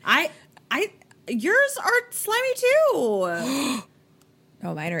slimy? Yours are slimy too. Oh,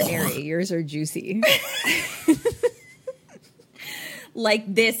 mine are airy. Yours are juicy.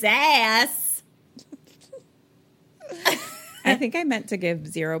 Like this ass. I think I meant to give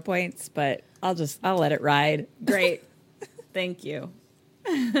 0 points, but I'll let it ride. Great. Thank you.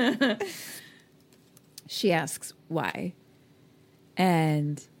 She asks why.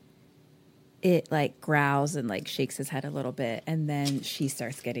 And it like growls and like shakes his head a little bit. And then she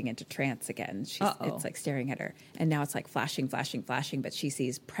starts getting into trance again. It's like staring at her. And now it's like flashing, flashing, flashing. But she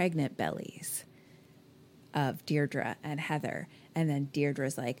sees pregnant bellies of Deirdre and Heather. And then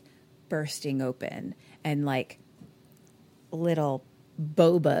Deirdre's like bursting open. And like little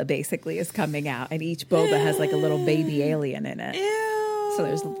boba basically is coming out. And each boba has like a little baby alien in it. Ew. So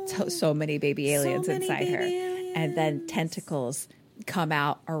there's so many baby aliens inside her. And then tentacles come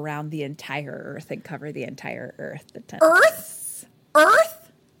out around the entire earth and cover the entire earth. The tentacles.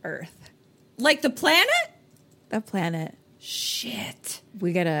 Earth. Like the planet? The planet. Shit.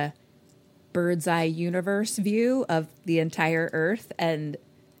 We get a bird's eye universe view of the entire earth, and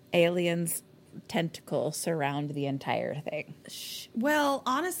aliens' tentacles surround the entire thing. Well,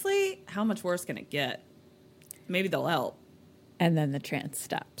 honestly, how much worse can it get? Maybe they'll help. And then the trance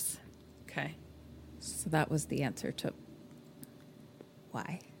stops. Okay. So that was the answer to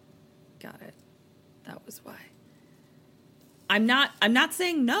why. Got it. That was why. I'm not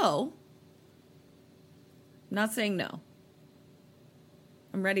saying no. I'm not saying no.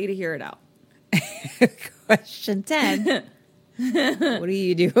 I'm ready to hear it out. Question 10. What do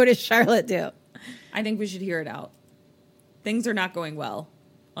you do? What does Charlotte do? I think we should hear it out. Things are not going well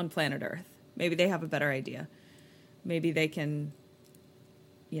on planet Earth. Maybe they have a better idea. Maybe they can,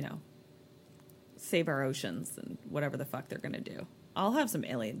 save our oceans and whatever the fuck they're going to do. I'll have some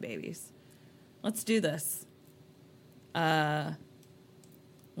alien babies. Let's do this. Once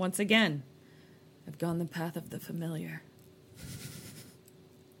again, I've gone the path of the familiar.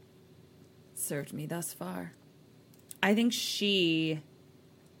 Served me thus far. I think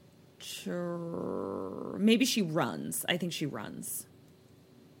maybe she runs. I think she runs.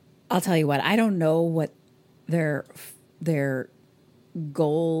 I'll tell you what, I don't know what their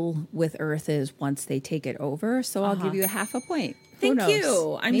goal with Earth is once they take it over, so I'll give you a half a point. Thank Who knows?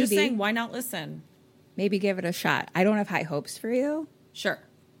 you. I'm just saying, why not listen? Maybe give it a shot. I don't have high hopes for you. Sure.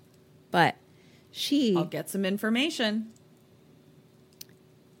 But I'll get some information.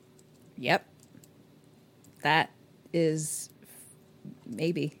 Yep. That is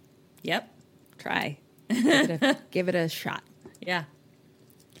maybe. Yep. Try. Give it a shot. Yeah.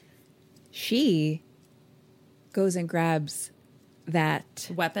 She goes and grabs that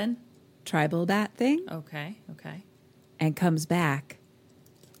weapon, tribal bat thing. Okay. And comes back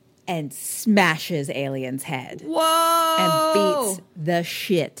and smashes Alien's head. Whoa! And beats the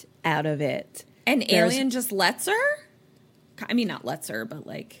shit out of it. And Alien just lets her? I mean, not lets her, but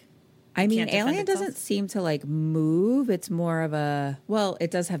like... Alien doesn't seem to like move. It's more of it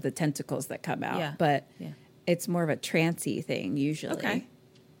does have the tentacles that come out, but it's more of a trancey thing usually. Okay.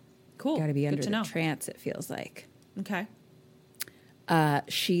 Cool. Got to be under the trance, it feels like. Okay.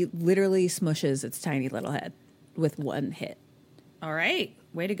 She literally smushes its tiny little head with one hit. All right.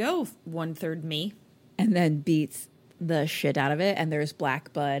 Way to go, 1/3 me. And then beats the shit out of it, and there's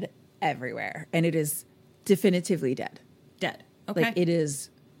black blood everywhere. And it is definitively dead. Dead. Okay. Like, it is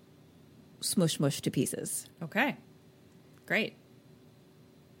smush to pieces. Okay. Great.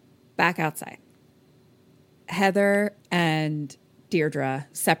 Back outside. Heather and Deirdre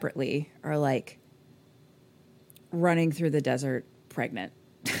separately are like running through the desert pregnant.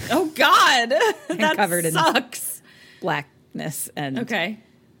 Oh, God. That covered sucks. In blackness and... Okay.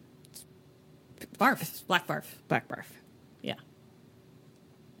 Barf. Black barf. Black barf. Yeah.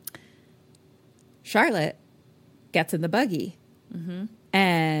 Charlotte gets in the buggy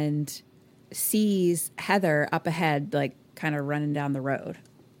and sees Heather up ahead, like kind of running down the road.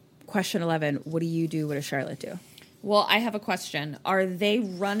 Question 11, what do you do? What does Charlotte do? Well, I have a question. Are they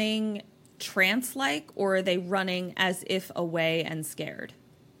running trance-like, or are they running as if away and scared?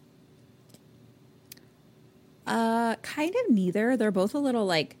 Kind of neither. They're both a little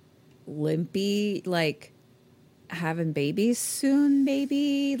like limpy, like having babies soon,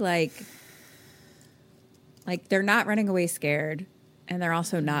 maybe. Like they're not running away scared, and they're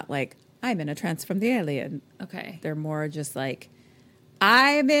also not like, I'm in a trance from the alien. Okay. They're more just like,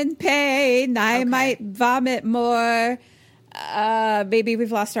 I'm in pain. I might vomit more. Maybe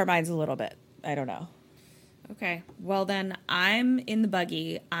we've lost our minds a little bit. I don't know. Okay. Well, then I'm in the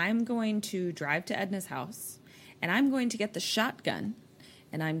buggy. I'm going to drive to Edna's house, and I'm going to get the shotgun,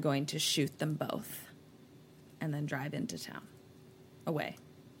 and I'm going to shoot them both, and then drive into town. Away.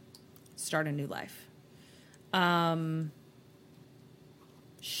 Start a new life.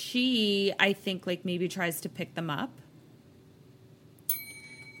 She, I think, like maybe tries to pick them up.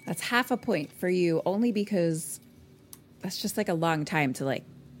 That's half a point for you, only because that's just like a long time to like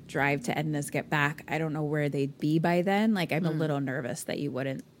drive to Edna's, get back. I don't know where they'd be by then. Like, I'm a little nervous that you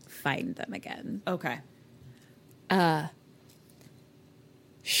wouldn't find them again. Okay.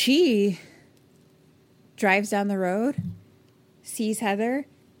 She drives down the road, sees Heather,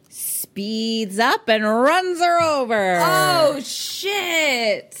 speeds up and runs her over. Oh,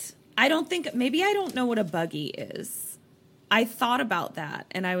 shit. Maybe I don't know what a buggy is. I thought about that,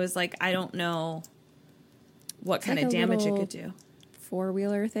 and I was like, I don't know what kind of damage it could do.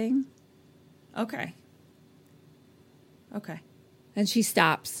 Four-wheeler thing. Okay. And she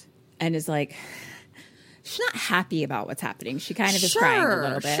stops and is like, she's not happy about what's happening. She kind of is crying a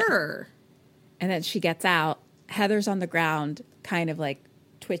little bit. Sure. And then she gets out. Heather's on the ground, kind of like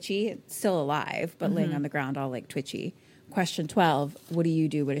twitchy, still alive, but laying on the ground all like twitchy. Question 12, what do you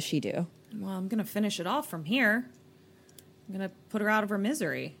do? What does she do? Well, I'm going to finish it off from here. I'm going to put her out of her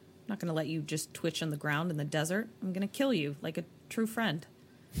misery. I'm not going to let you just twitch on the ground in the desert. I'm going to kill you like a true friend.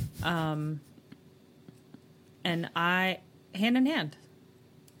 And hand in hand.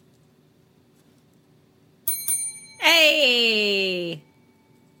 Hey!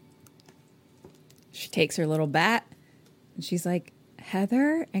 She takes her little bat and she's like,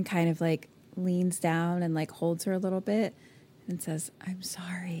 Heather, and kind of like leans down and like holds her a little bit and says, I'm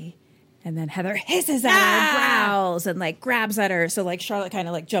sorry. And then Heather hisses at her, growls, and like grabs at her. So like Charlotte kind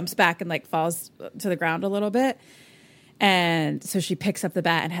of like jumps back and like falls to the ground a little bit. And so she picks up the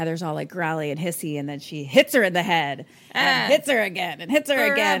bat and Heather's all like growly and hissy. And then she hits her in the head and hits her again and hits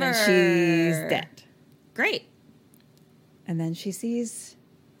her again. And she's dead. Great. And then she sees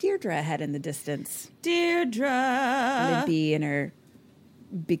Deirdre ahead in the distance. Deirdre. Libby in her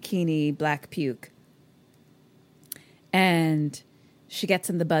bikini black puke. And she gets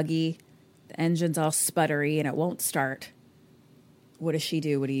in the buggy. The engine's all sputtery and it won't start. What does she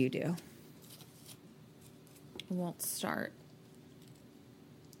do? What do you do? It won't start.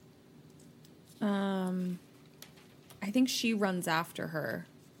 I think she runs after her.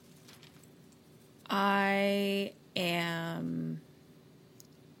 I am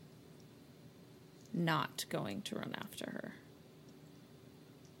not going to run after her.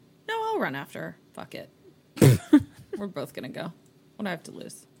 No, I'll run after her. Fuck it. We're both going to go. What do I have to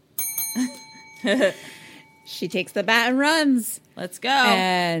lose? She takes the bat and runs. Let's go.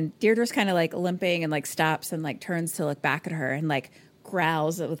 And Deirdre's kind of like limping and like stops and like turns to look back at her and like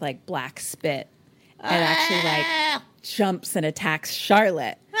growls with like black spit and actually like jumps and attacks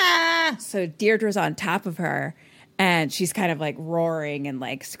Charlotte. So Deirdre's on top of her and she's kind of like roaring and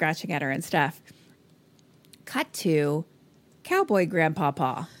like scratching at her and stuff. Cut to Cowboy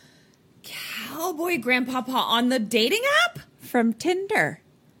Grandpapa. Cowboy Grandpapa on the dating app? From Tinder.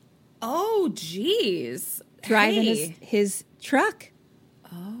 Oh, jeez. Driving his truck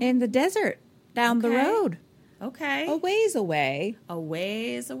in the desert down the road. Okay. A ways away. A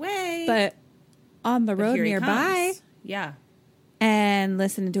ways away. But on the road nearby. Comes. Yeah. And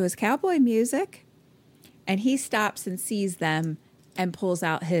listening to his cowboy music. And he stops and sees them and pulls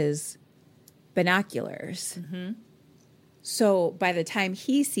out his binoculars. Mm-hmm. So by the time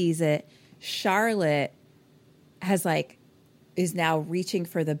he sees it, Charlotte is now reaching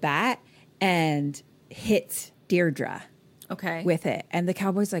for the bat and hits Deirdre. Okay. With it. And the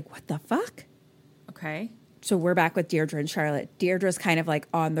cowboy's like, what the fuck? Okay. So we're back with Deirdre and Charlotte. Deirdre's kind of like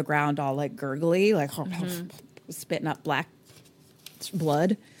on the ground all like gurgly, like spitting up black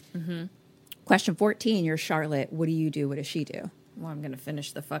blood. Mm-hmm. Question 14, you're Charlotte. What do you do? What does she do? Well, I'm going to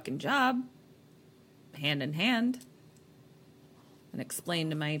finish the fucking job. Hand in hand. And explain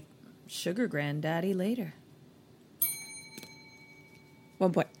to my sugar granddaddy later.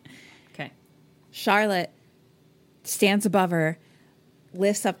 1 point. Okay. Charlotte stands above her,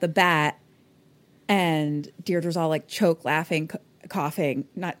 lifts up the bat, and Deirdre's all like choke laughing, coughing.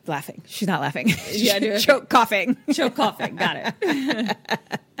 Not laughing. She's not laughing. Yeah, do it. Choke coughing. Choke coughing. Got it.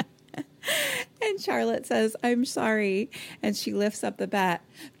 And Charlotte says, I'm sorry. And she lifts up the bat.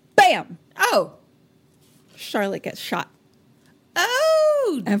 Bam! Oh. Charlotte gets shot.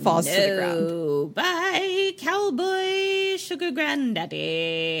 Oh. And falls to the ground. Bye, cowboy sugar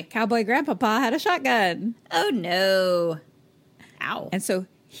granddaddy. Cowboy Grandpapa had a shotgun. Oh, no. Ow. And so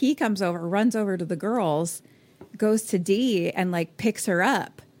he comes over, runs over to the girls, goes to Dee and like picks her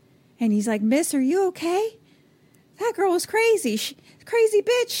up. And he's like, Miss, are you okay? That girl was crazy. Crazy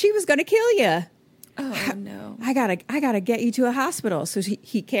bitch. She was going to kill you. Oh, no. I gotta get you to a hospital. So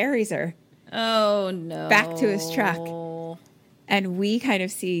he carries her. Oh, no. Back to his truck. And we kind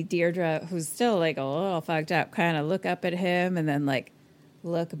of see Deirdre, who's still like a little fucked up, kind of look up at him and then like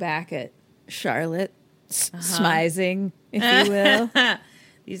look back at Charlotte, smizing, if you will.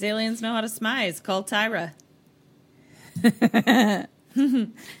 These aliens know how to smize. Call Tyra.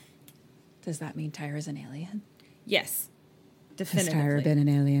 Does that mean Tyra's an alien? Yes. Has Definitively. Tyra been an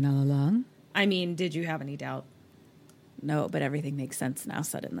alien all along? I mean, did you have any doubt? No, but everything makes sense now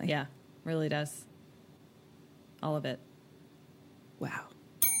suddenly. Yeah, really does. All of it. Wow.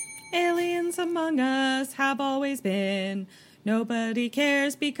 Aliens among us have always been. Nobody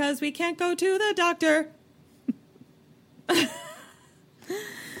cares because we can't go to the doctor.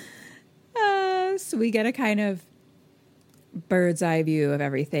 So we get a kind of bird's eye view of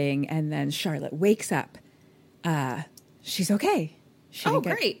everything, and then Charlotte wakes up. She's okay. She didn't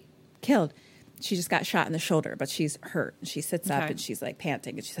get great. killed. She just got shot in the shoulder, but she's hurt. She sits up Okay. and she's like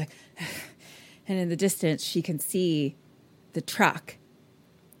panting, and she's like, and in the distance she can see the truck.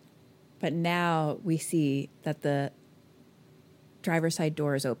 But now we see that the driver's side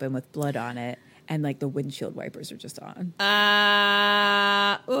door is open with blood on it, and like the windshield wipers are just on.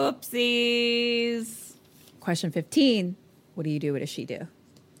 Oopsies. Question 15. What do you do? What does she do?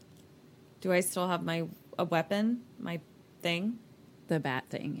 Do I still have a weapon? My thing? The bat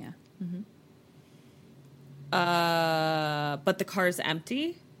thing, yeah. But the car's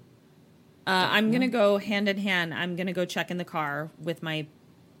empty. I'm going to go hand in hand. I'm going to go check in the car with my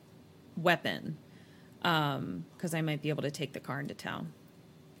weapon. Because I might be able to take the car into town.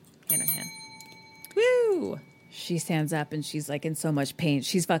 Hand in hand. Woo! She stands up and she's like in so much pain.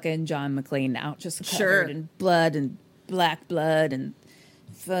 She's fucking John McClane now, just covered Sure. in blood and black blood and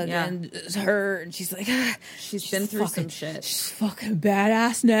fucking hurt. And she's like, She's been through some shit. She's fucking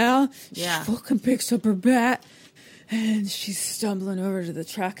badass now. Yeah. She fucking picks up her bat and she's stumbling over to the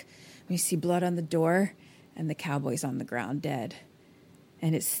truck. We see blood on the door and the cowboy's on the ground dead.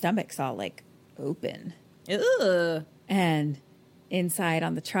 And his stomach's all like open. Ugh. And inside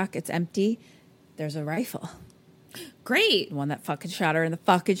on the truck, it's empty. There's a rifle. Great. The one that fucking shot her in the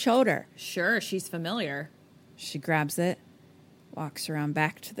fucking shoulder. Sure, she's familiar. She grabs it, walks around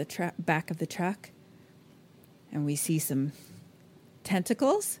back to the back of the truck, and we see some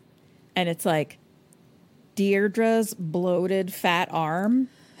tentacles, and it's like Deirdre's bloated fat arm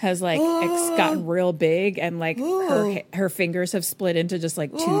has like it's gotten real big, and like her fingers have split into just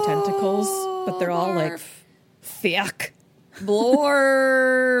like two tentacles, but they're all like thick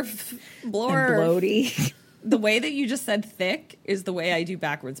Blorf. and bloaty. The way that you just said thick is the way I do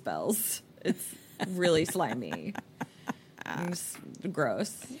backwards spells. It's really slimy. It's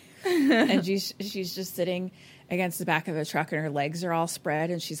gross. And she's just sitting against the back of the truck, and her legs are all spread,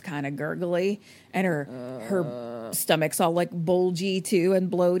 and she's kind of gurgly, and her stomach's all like bulgy too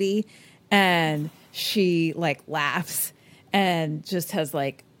and bloaty, and she like laughs and just has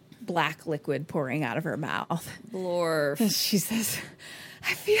like black liquid pouring out of her mouth. Blorf. And she says,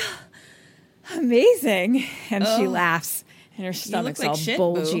 "I feel amazing," and she laughs, and her stomach's like all shit,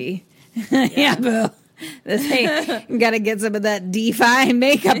 bulgy. Yeah, boo. This ain't gotta get some of that DeFi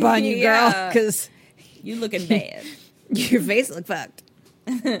makeup on you, girl, Yeah. because You looking bad. your face look fucked.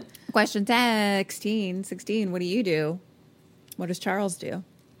 Question 16. What do you do? What does Charles do?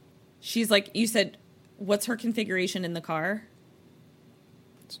 She's like, you said, what's her configuration in the car?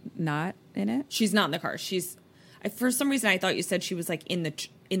 Not in it? She's not in the car. For some reason, I thought you said she was like in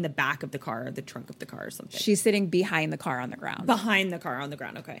the back of the car, or the trunk of the car, or something. She's sitting behind the car on the ground. Behind the car on the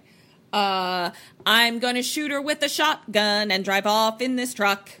ground. Okay. I'm gonna shoot her with a shotgun and drive off in this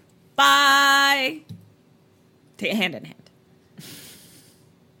truck. Bye. Hand in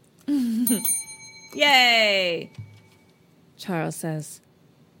hand. Yay. Charles says,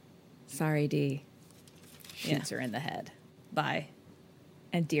 "Sorry, Dee." Shoots her in the head. Bye.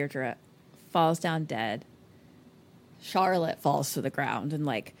 And Deirdre falls down dead. Charlotte falls to the ground and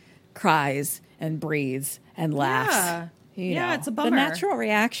like cries and breathes and laughs. Yeah. You Yeah, know, it's a bummer. The natural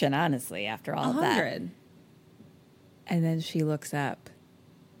reaction, honestly, after all of that. 100. And then she looks up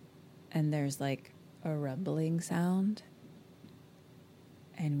and there's like a rumbling sound.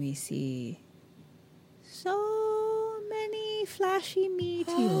 And we see so many flashy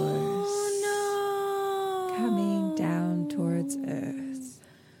meteors coming down towards Earth.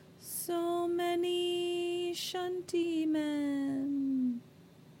 So many shunty men.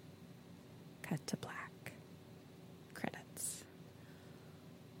 Cut to black. Credits.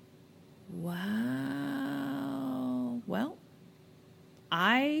 Wow. Well,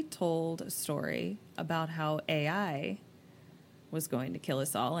 I told a story about how AI was going to kill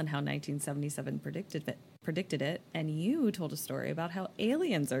us all and how 1977 predicted it, and you told a story about how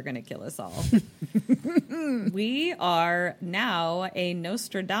aliens are going to kill us all. We are now a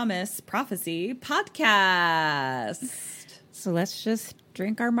Nostradamus prophecy podcast. So let's just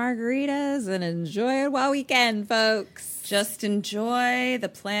drink our margaritas and enjoy it while we can, folks. Just enjoy the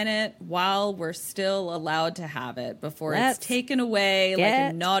planet while we're still allowed to have it before it's taken away like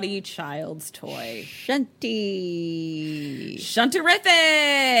a naughty child's toy.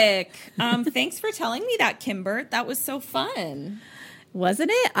 Shunterific! Thanks for telling me that, Kimbert. That was so fun.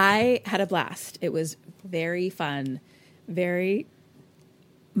 Wasn't it? I had a blast. It was very fun. Very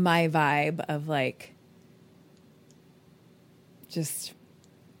my vibe of like, just,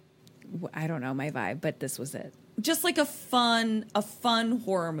 I don't know my vibe, but this was it. Just like a fun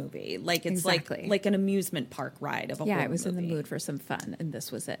horror movie. Like it's like an amusement park ride of a horror movie. Yeah, I was in the mood for some fun, and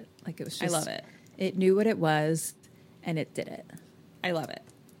this was it. Like it was just, I love it. It knew what it was, and it did it. I love it.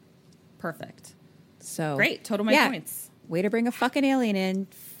 Perfect. So great. Total my points. Way to bring a fucking alien in.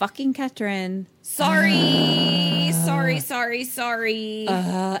 Fucking Ketrin. Sorry.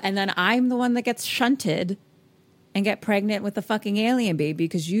 And then I'm the one that gets shunted and get pregnant with the fucking alien baby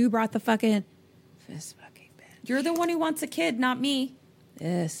because you brought the fucking... This fucking bitch. You're the one who wants a kid, not me.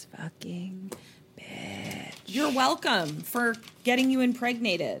 This fucking bitch. You're welcome for getting you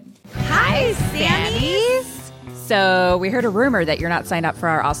impregnated. Hi, Sammys. So we heard a rumor that you're not signed up for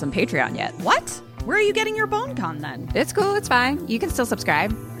our awesome Patreon yet. What? Where are you getting your BoneCon then? It's cool. It's fine. You can still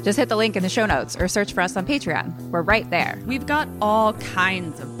subscribe. Just hit the link in the show notes or search for us on Patreon. We're right there. We've got all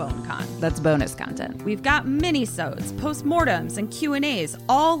kinds of BoneCon. That's bonus content. We've got mini-sodes, postmortems, and Q&As,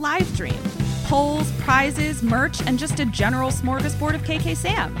 all live streamed. Polls, prizes, merch, and just a general smorgasbord of KK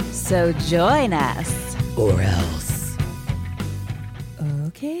Sam. So join us. Or else.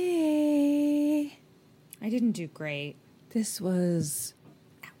 Okay. I didn't do great. This was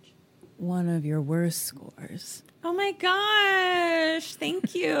one of your worst scores. Oh my gosh.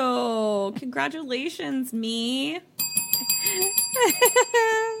 Thank you. Congratulations, me.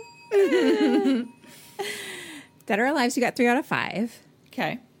 Dead or Alive, you got 3 out of 5.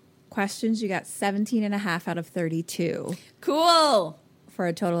 Okay. Questions, you got 17.5 out of 32. Cool. For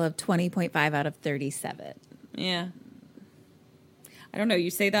a total of 20.5 out of 37. Yeah. I don't know. You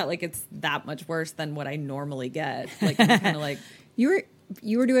say that like it's that much worse than what I normally get. Like, kind of like... You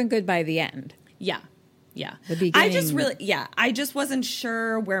were doing good by the end. Yeah. Yeah. The beginning. I just wasn't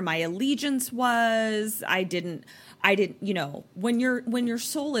sure where my allegiance was. I didn't, you know, when your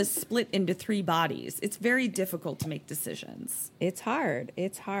soul is split into 3 bodies, it's very difficult to make decisions. It's hard.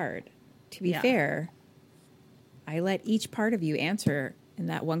 To be fair, I let each part of you answer in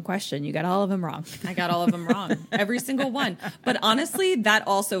that one question. You got all of them wrong. I got all of them wrong. Every single one. But honestly, that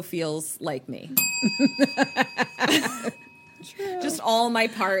also feels like me. True. Just all my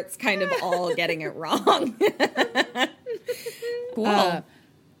parts kind of all getting it wrong. Cool.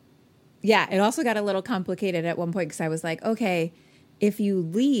 Yeah, it also got a little complicated at one point because I was like, okay, if you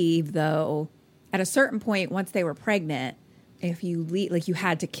leave, though, at a certain point, once they were pregnant, if you leave, like you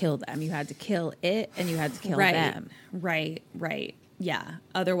had to kill them. You had to kill it and you had to kill them. Right. Yeah.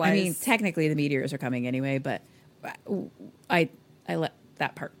 Otherwise. I mean, technically the meteors are coming anyway, but I let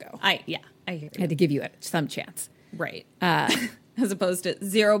that part go. I hear you. I had to give you some chance. Right. As opposed to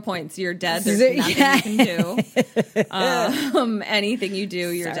 0 points, you're dead. There's nothing you can do. Anything you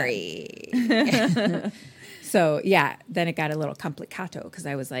do, you're dead. So, yeah, then it got a little complicato because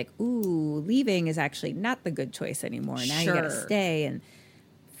I was like, ooh, leaving is actually not the good choice anymore. Now you got to stay and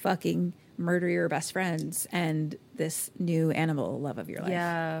fucking murder your best friends and this new animal love of your life.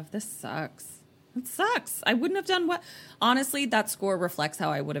 Yeah, this sucks. It sucks. I wouldn't have done what... Honestly, that score reflects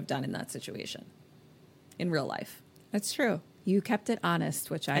how I would have done in that situation. In real life. That's true. You kept it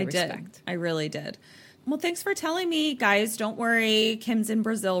honest, which I respect. Did. I really did. Well, thanks for telling me, guys. Don't worry. Kim's in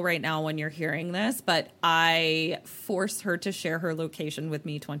Brazil right now when you're hearing this, but I force her to share her location with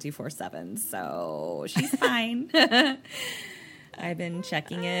me 24/7, so she's fine. I've been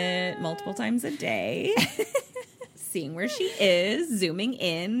checking it multiple times a day, seeing where she is, zooming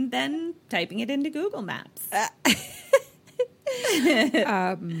in, then typing it into Google Maps.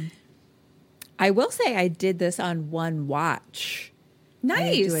 I will say I did this on one watch. Nice.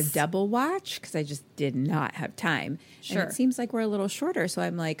 I didn't do a double watch because I just did not have time. Sure. And it seems like we're a little shorter, so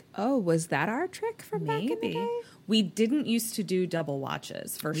I'm like, oh, was that our trick from back in the day? We didn't used to do double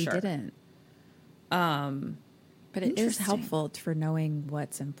watches, for sure. We didn't. But it is helpful for knowing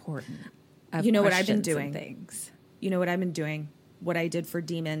what's important. You know what I've been doing? Things. You know what I've been doing? What I did for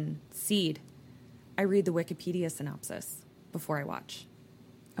Demon Seed. I read the Wikipedia synopsis before I watch.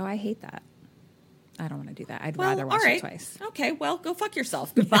 Oh, I hate that. I don't want to do that. I'd rather watch it twice. Okay, well, go fuck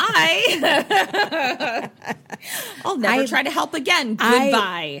yourself. Goodbye. I'll never try to help again.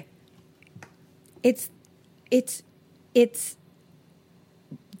 Goodbye. It's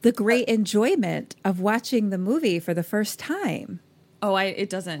the great enjoyment of watching the movie for the first time. Oh, it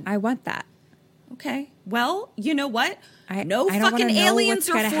doesn't. I want that. Okay. Well, you know what? I no don't wanna fucking know aliens what's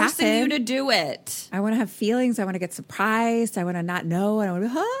are gonna forcing you happen. to do it. I want to have feelings. I want to get surprised. I want to not know. I want to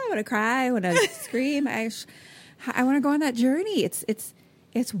I want to cry. I want to scream. I want to go on that journey.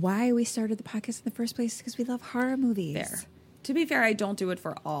 It's why we started the podcast in the first place, because we love horror movies. Fair. To be fair, I don't do it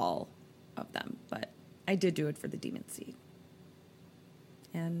for all of them, but I did do it for the Demon Seed.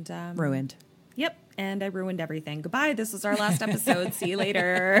 And Ruined. Yep, and I ruined everything. Goodbye. This was our last episode. See you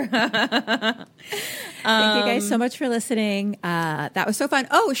later. Thank you guys so much for listening. That was so fun.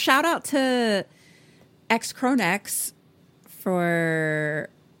 Oh, shout out to X Cronex for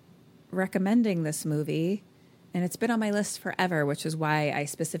recommending this movie. And it's been on my list forever, which is why I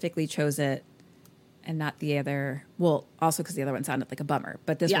specifically chose it and not the other. Well, also because the other one sounded like a bummer.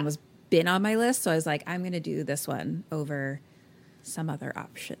 But this one was been on my list. So I was like, I'm going to do this one over some other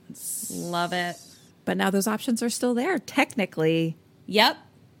options. Love it. But now those options are still there, technically. Yep.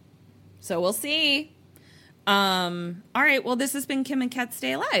 So we'll see. All right. Well, this has been Kim and Kat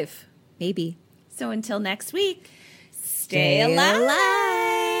Stay Alive. Maybe. So until next week, stay alive.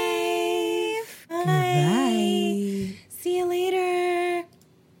 Bye. See you later.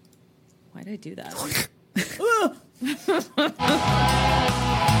 Why did I do that?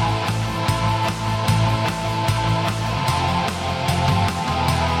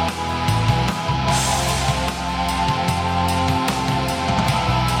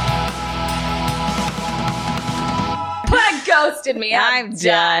 Ghosted me. I'm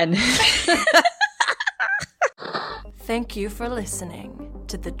done. Thank you for listening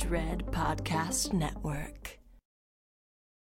to the Dread Podcast Network.